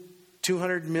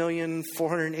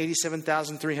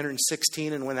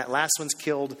 1,200,487,316, and when that last one's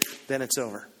killed, then it's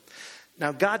over.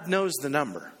 Now, God knows the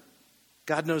number.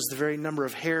 God knows the very number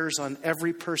of hairs on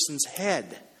every person's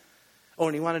head. Oh,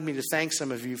 and he wanted me to thank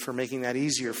some of you for making that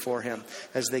easier for him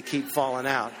as they keep falling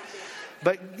out.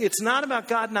 But it's not about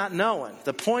God not knowing.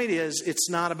 The point is,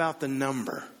 it's not about the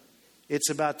number.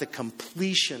 It's about the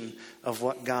completion of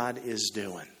what God is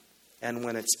doing. And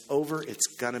when it's over, it's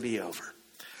going to be over.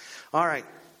 All right.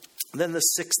 Then the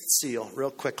sixth seal,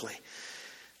 real quickly.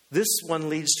 This one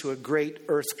leads to a great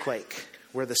earthquake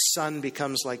where the sun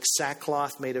becomes like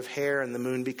sackcloth made of hair and the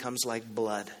moon becomes like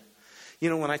blood. You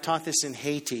know, when I taught this in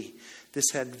Haiti, this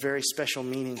had very special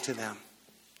meaning to them.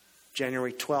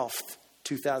 January 12th,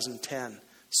 2010,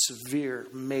 severe,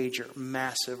 major,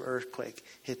 massive earthquake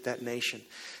hit that nation.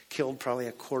 Killed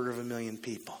probably 250,000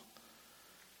 people.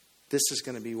 This is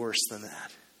going to be worse than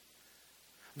that.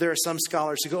 There are some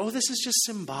scholars who go, this is just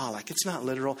symbolic. It's not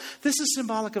literal. This is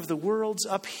symbolic of the world's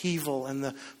upheaval and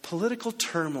the political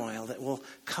turmoil that will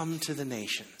come to the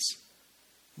nations.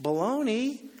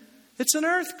 Baloney. It's an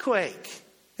earthquake.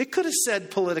 It could have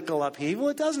said political upheaval.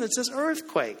 It doesn't. It says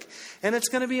earthquake. And it's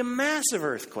going to be a massive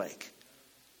earthquake.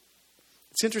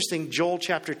 It's interesting, Joel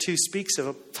chapter 2 speaks of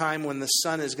a time when the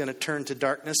sun is going to turn to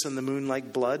darkness and the moon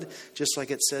like blood, just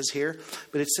like it says here.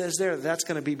 But it says there that's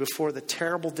going to be before the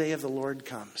terrible day of the Lord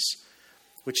comes,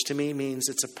 which to me means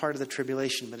it's a part of the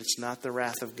tribulation, but it's not the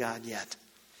wrath of God yet.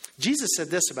 Jesus said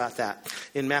this about that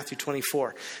in Matthew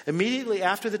 24. Immediately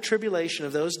after the tribulation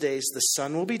of those days, the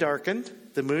sun will be darkened,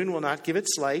 the moon will not give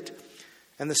its light,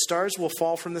 and the stars will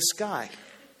fall from the sky.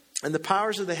 And the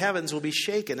powers of the heavens will be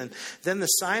shaken. And then the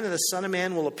sign of the Son of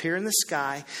Man will appear in the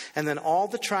sky. And then all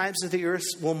the tribes of the earth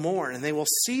will mourn. And they will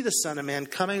see the Son of Man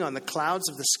coming on the clouds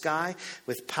of the sky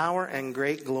with power and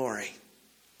great glory.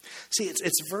 See,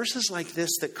 it's verses like this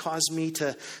that cause me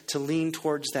to lean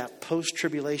towards that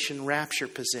post-tribulation rapture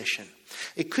position.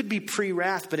 It could be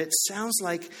pre-wrath, but it sounds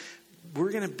like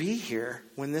we're going to be here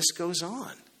when this goes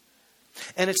on.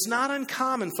 And it's not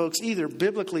uncommon, folks, either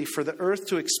biblically for the earth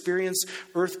to experience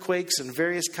earthquakes and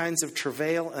various kinds of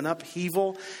travail and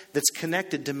upheaval that's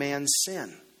connected to man's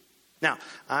sin. Now,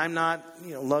 I'm not,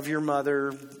 love your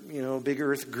mother, big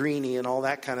earth greenie and all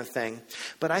that kind of thing.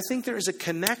 But I think there is a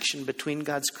connection between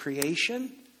God's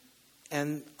creation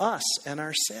and us and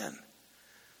our sin.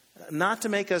 Not to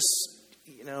make us,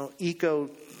 eco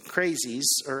crazies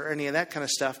or any of that kind of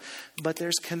stuff, but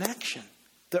there's connection.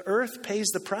 The earth pays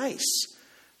the price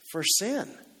for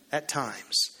sin at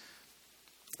times.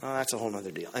 Oh, that's a whole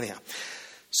other deal. Anyhow,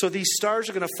 so these stars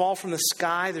are going to fall from the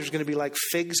sky. There's going to be like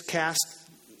figs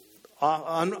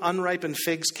unripened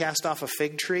figs cast off a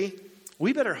fig tree.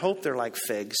 We better hope they're like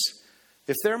figs.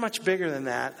 If they're much bigger than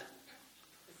that,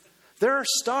 there are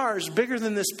stars bigger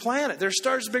than this planet. There are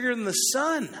stars bigger than the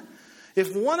sun.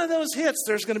 If one of those hits,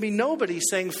 there's going to be nobody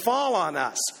saying, fall on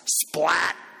us.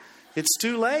 Splat. It's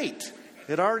too late.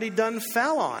 It already done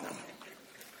fell on him.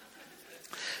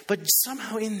 But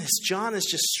somehow in this, John is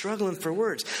just struggling for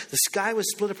words. The sky was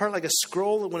split apart like a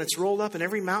scroll when it's rolled up, and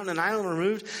every mountain and island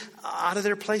removed out of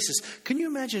their places. Can you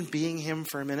imagine being him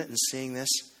for a minute and seeing this?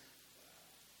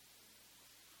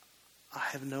 I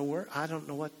have no word. I don't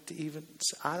know what to even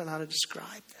say. I don't know how to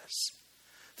describe this.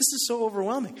 This is so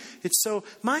overwhelming. It's so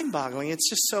mind-boggling. It's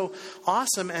just so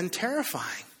awesome and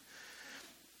terrifying.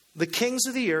 The kings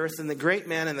of the earth and the great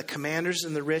men and the commanders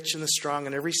and the rich and the strong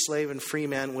and every slave and free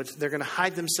man, they're going to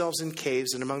hide themselves in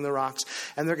caves and among the rocks.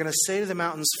 And they're going to say to the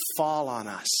mountains, fall on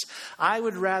us. I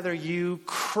would rather you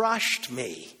crushed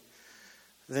me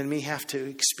than me have to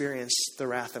experience the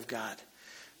wrath of God.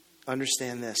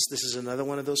 Understand this. This is another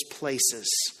one of those places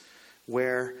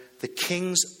where the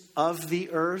kings of the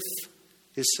earth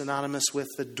is synonymous with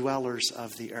the dwellers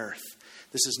of the earth.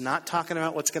 This is not talking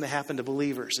about what's going to happen to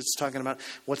believers. It's talking about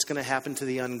what's going to happen to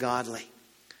the ungodly.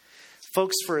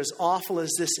 Folks, for as awful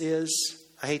as this is,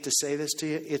 I hate to say this to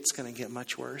you, it's going to get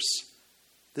much worse.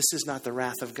 This is not the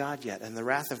wrath of God yet, and the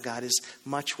wrath of God is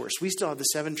much worse. We still have the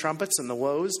 7 trumpets and the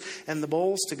woes and the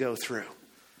bowls to go through.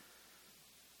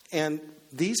 And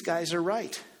these guys are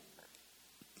right.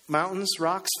 Mountains,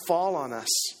 rocks fall on us.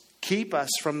 Keep us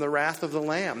from the wrath of the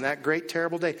Lamb, that great,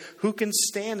 terrible day. Who can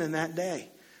stand in that day?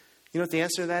 You know what the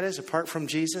answer to that is? Apart from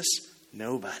Jesus,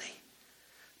 nobody.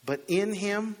 But in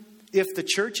him, if the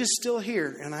church is still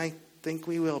here, and I think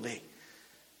we will be,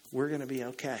 we're going to be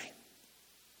okay.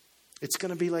 It's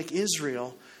going to be like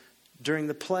Israel during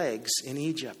the plagues in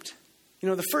Egypt.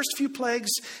 The first few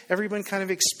plagues, everyone kind of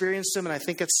experienced them, and I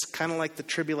think it's kind of like the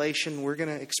tribulation. We're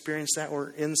going to experience that.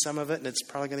 We're in some of it, and it's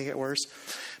probably going to get worse.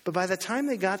 But by the time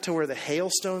they got to where the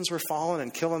hailstones were falling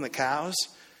and killing the cows,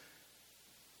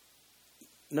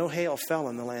 no hail fell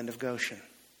in the land of Goshen.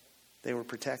 They were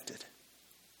protected.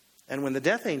 And when the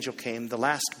death angel came, the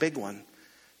last big one,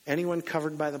 anyone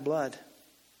covered by the blood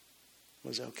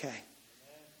was okay.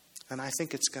 And I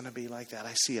think it's going to be like that.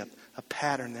 I see a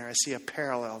pattern there. I see a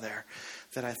parallel there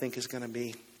that I think is going to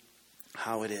be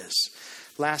how it is.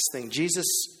 Last thing, Jesus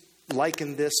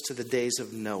likened this to the days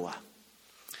of Noah.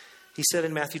 He said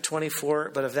in Matthew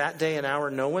 24, but of that day and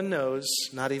hour no one knows,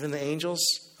 not even the angels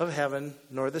of heaven,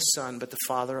 nor the Son, but the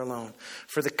Father alone.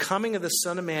 For the coming of the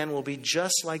Son of Man will be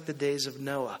just like the days of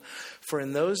Noah. For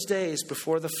in those days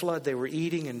before the flood, they were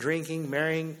eating and drinking,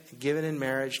 marrying, giving in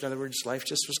marriage. In other words, life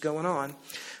just was going on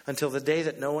until the day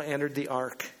that Noah entered the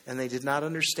ark. And they did not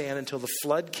understand until the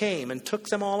flood came and took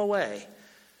them all away.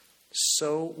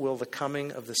 So will the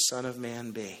coming of the Son of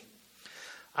Man be.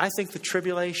 I think the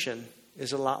tribulation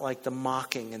is a lot like the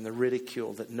mocking and the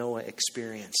ridicule that Noah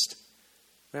experienced.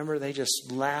 Remember, they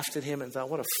just laughed at him and thought,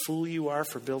 what a fool you are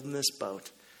for building this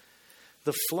boat.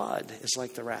 The flood is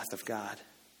like the wrath of God.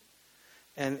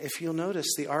 And if you'll notice,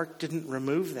 the ark didn't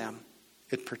remove them.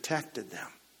 It protected them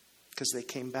because they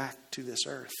came back to this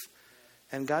earth.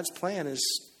 And God's plan is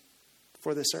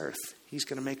for this earth. He's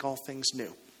going to make all things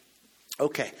new.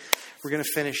 Okay, we're going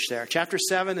to finish there. Chapter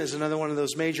 7 is another one of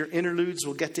those major interludes.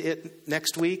 We'll get to it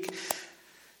next week.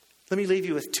 Let me leave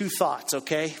you with two thoughts,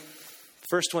 okay?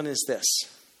 First one is this.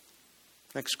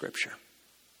 Next scripture.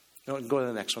 No, go to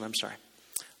the next one, I'm sorry.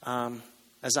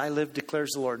 As I live,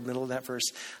 declares the Lord, middle of that verse,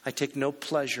 I take no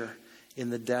pleasure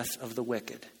in the death of the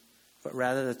wicked, but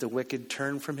rather that the wicked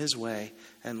turn from his way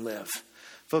and live.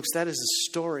 Folks, that is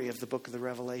the story of the book of the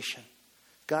Revelation.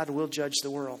 God will judge the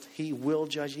world. He will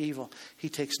judge evil. He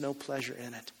takes no pleasure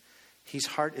in it. His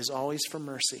heart is always for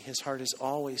mercy. His heart is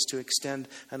always to extend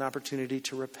an opportunity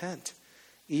to repent.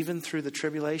 Even through the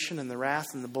tribulation and the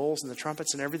wrath and the bowls and the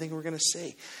trumpets and everything we're going to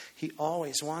see, he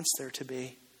always wants there to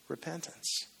be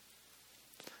repentance.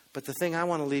 But the thing I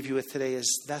want to leave you with today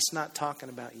is that's not talking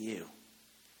about you.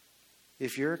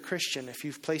 If you're a Christian, if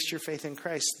you've placed your faith in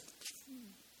Christ,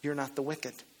 you're not the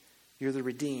wicked. You're the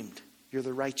redeemed. You're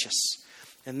the righteous.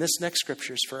 And this next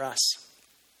scripture is for us.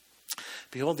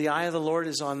 Behold, the eye of the Lord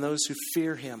is on those who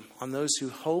fear him, on those who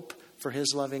hope for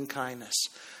his loving kindness,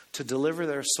 to deliver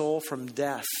their soul from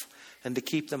death and to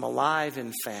keep them alive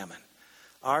in famine.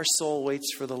 Our soul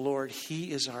waits for the Lord.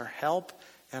 He is our help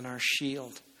and our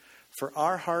shield. For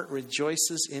our heart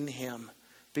rejoices in him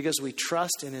because we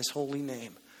trust in his holy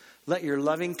name. Let your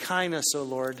loving kindness, O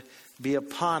Lord, be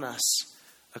upon us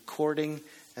according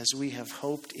as we have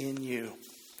hoped in you.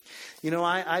 You know,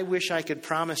 I wish I could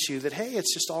promise you that, hey,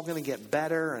 it's just all going to get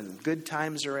better and good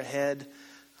times are ahead.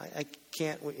 I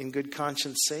can't in good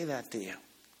conscience say that to you.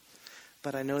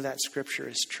 But I know that scripture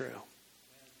is true.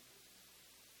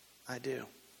 I do.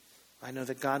 I know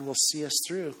that God will see us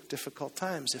through difficult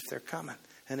times if they're coming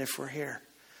and if we're here.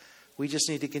 We just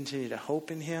need to continue to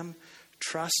hope in him,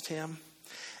 trust him.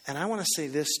 And I want to say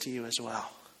this to you as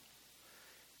well.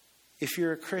 If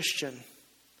you're a Christian,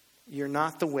 you're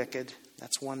not the wicked.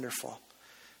 That's wonderful.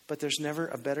 But there's never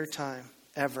a better time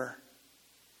ever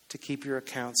to keep your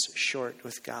accounts short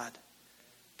with God,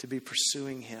 to be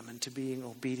pursuing him and to being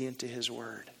obedient to his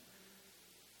word.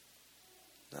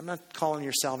 I'm not calling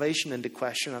your salvation into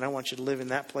question. I don't want you to live in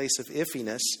that place of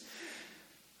iffiness.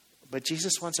 But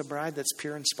Jesus wants a bride that's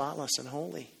pure and spotless and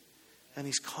holy. And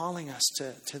he's calling us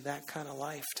to that kind of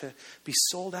life, to be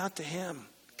sold out to him,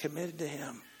 committed to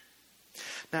him.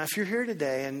 Now, if you're here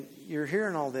today and you're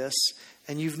hearing all this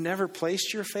and you've never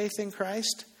placed your faith in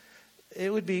Christ,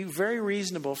 it would be very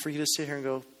reasonable for you to sit here and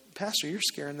go, Pastor, you're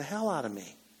scaring the hell out of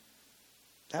me.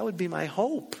 That would be my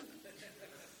hope.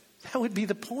 That would be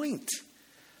the point.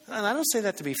 And I don't say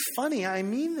that to be funny. I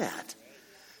mean that.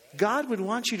 God would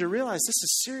want you to realize this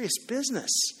is serious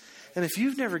business. And if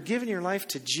you've never given your life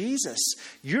to Jesus,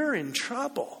 you're in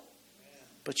trouble.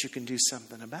 But you can do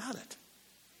something about it.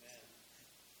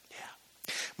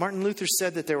 Yeah. Martin Luther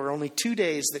said that there were only 2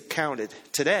 days that counted.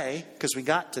 Today, because we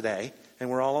got today, and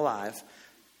we're all alive.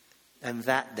 And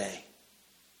that day,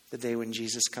 the day when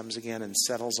Jesus comes again and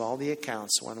settles all the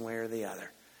accounts one way or the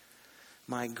other.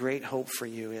 My great hope for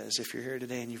you is, if you're here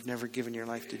today and you've never given your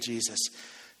life to Jesus,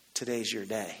 today's your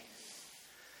day.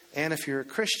 And if you're a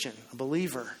Christian, a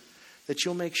believer, that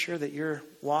you'll make sure that you're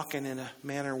walking in a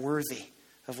manner worthy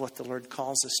of what the Lord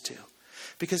calls us to.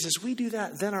 Because as we do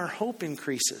that, then our hope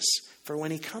increases for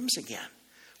when he comes again.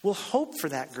 We'll hope for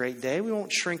that great day. We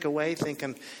won't shrink away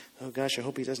thinking, oh gosh, I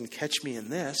hope he doesn't catch me in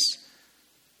this.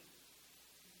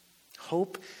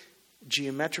 Hope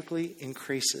geometrically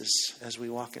increases as we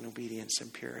walk in obedience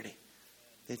and purity.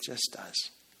 It just does.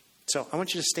 So I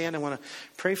want you to stand. I want to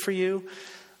pray for you.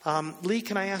 Lee,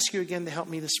 can I ask you again to help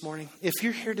me this morning? If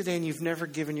you're here today and you've never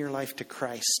given your life to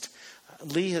Christ,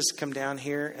 Lee has come down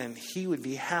here and he would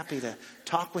be happy to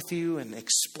talk with you and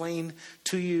explain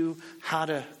to you how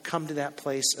to come to that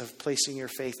place of placing your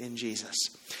faith in Jesus.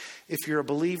 If you're a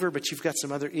believer, but you've got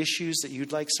some other issues that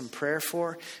you'd like some prayer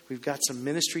for, we've got some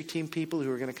ministry team people who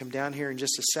are going to come down here in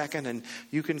just a second, and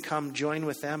you can come join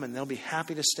with them, and they'll be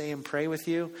happy to stay and pray with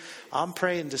you. I'll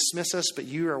pray and dismiss us, but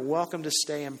you are welcome to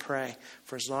stay and pray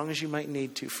for as long as you might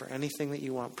need to for anything that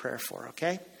you want prayer for,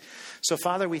 okay? So,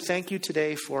 Father, we thank you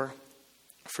today for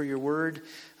your word,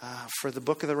 for the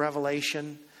book of the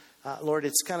Revelation. Lord,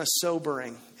 it's kind of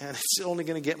sobering, and it's only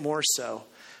going to get more so.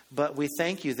 But we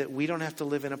thank you that we don't have to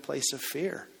live in a place of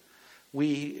fear.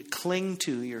 We cling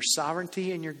to your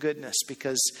sovereignty and your goodness,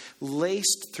 because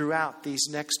laced throughout these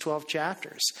next 12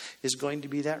 chapters is going to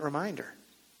be that reminder.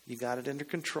 You got it under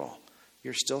control.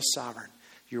 You're still sovereign.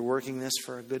 You're working this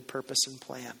for a good purpose and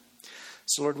plan.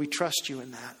 So, Lord, we trust you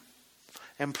in that.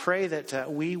 And pray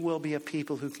that we will be a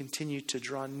people who continue to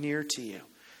draw near to you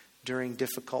during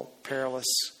difficult, perilous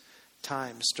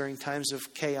times, during times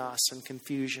of chaos and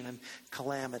confusion and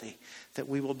calamity, that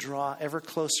we will draw ever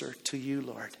closer to you,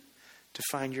 Lord, to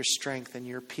find your strength and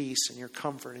your peace and your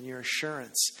comfort and your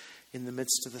assurance in the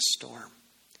midst of the storm.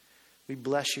 We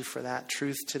bless you for that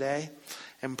truth today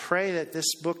and pray that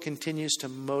this book continues to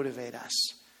motivate us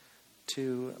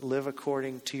to live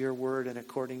according to your word and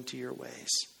according to your ways,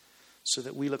 so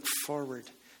that we look forward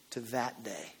to that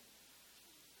day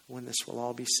when this will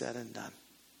all be said and done.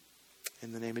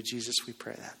 In the name of Jesus, we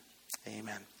pray that.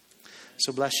 Amen.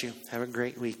 So bless you. Have a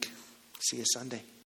great week. See you Sunday.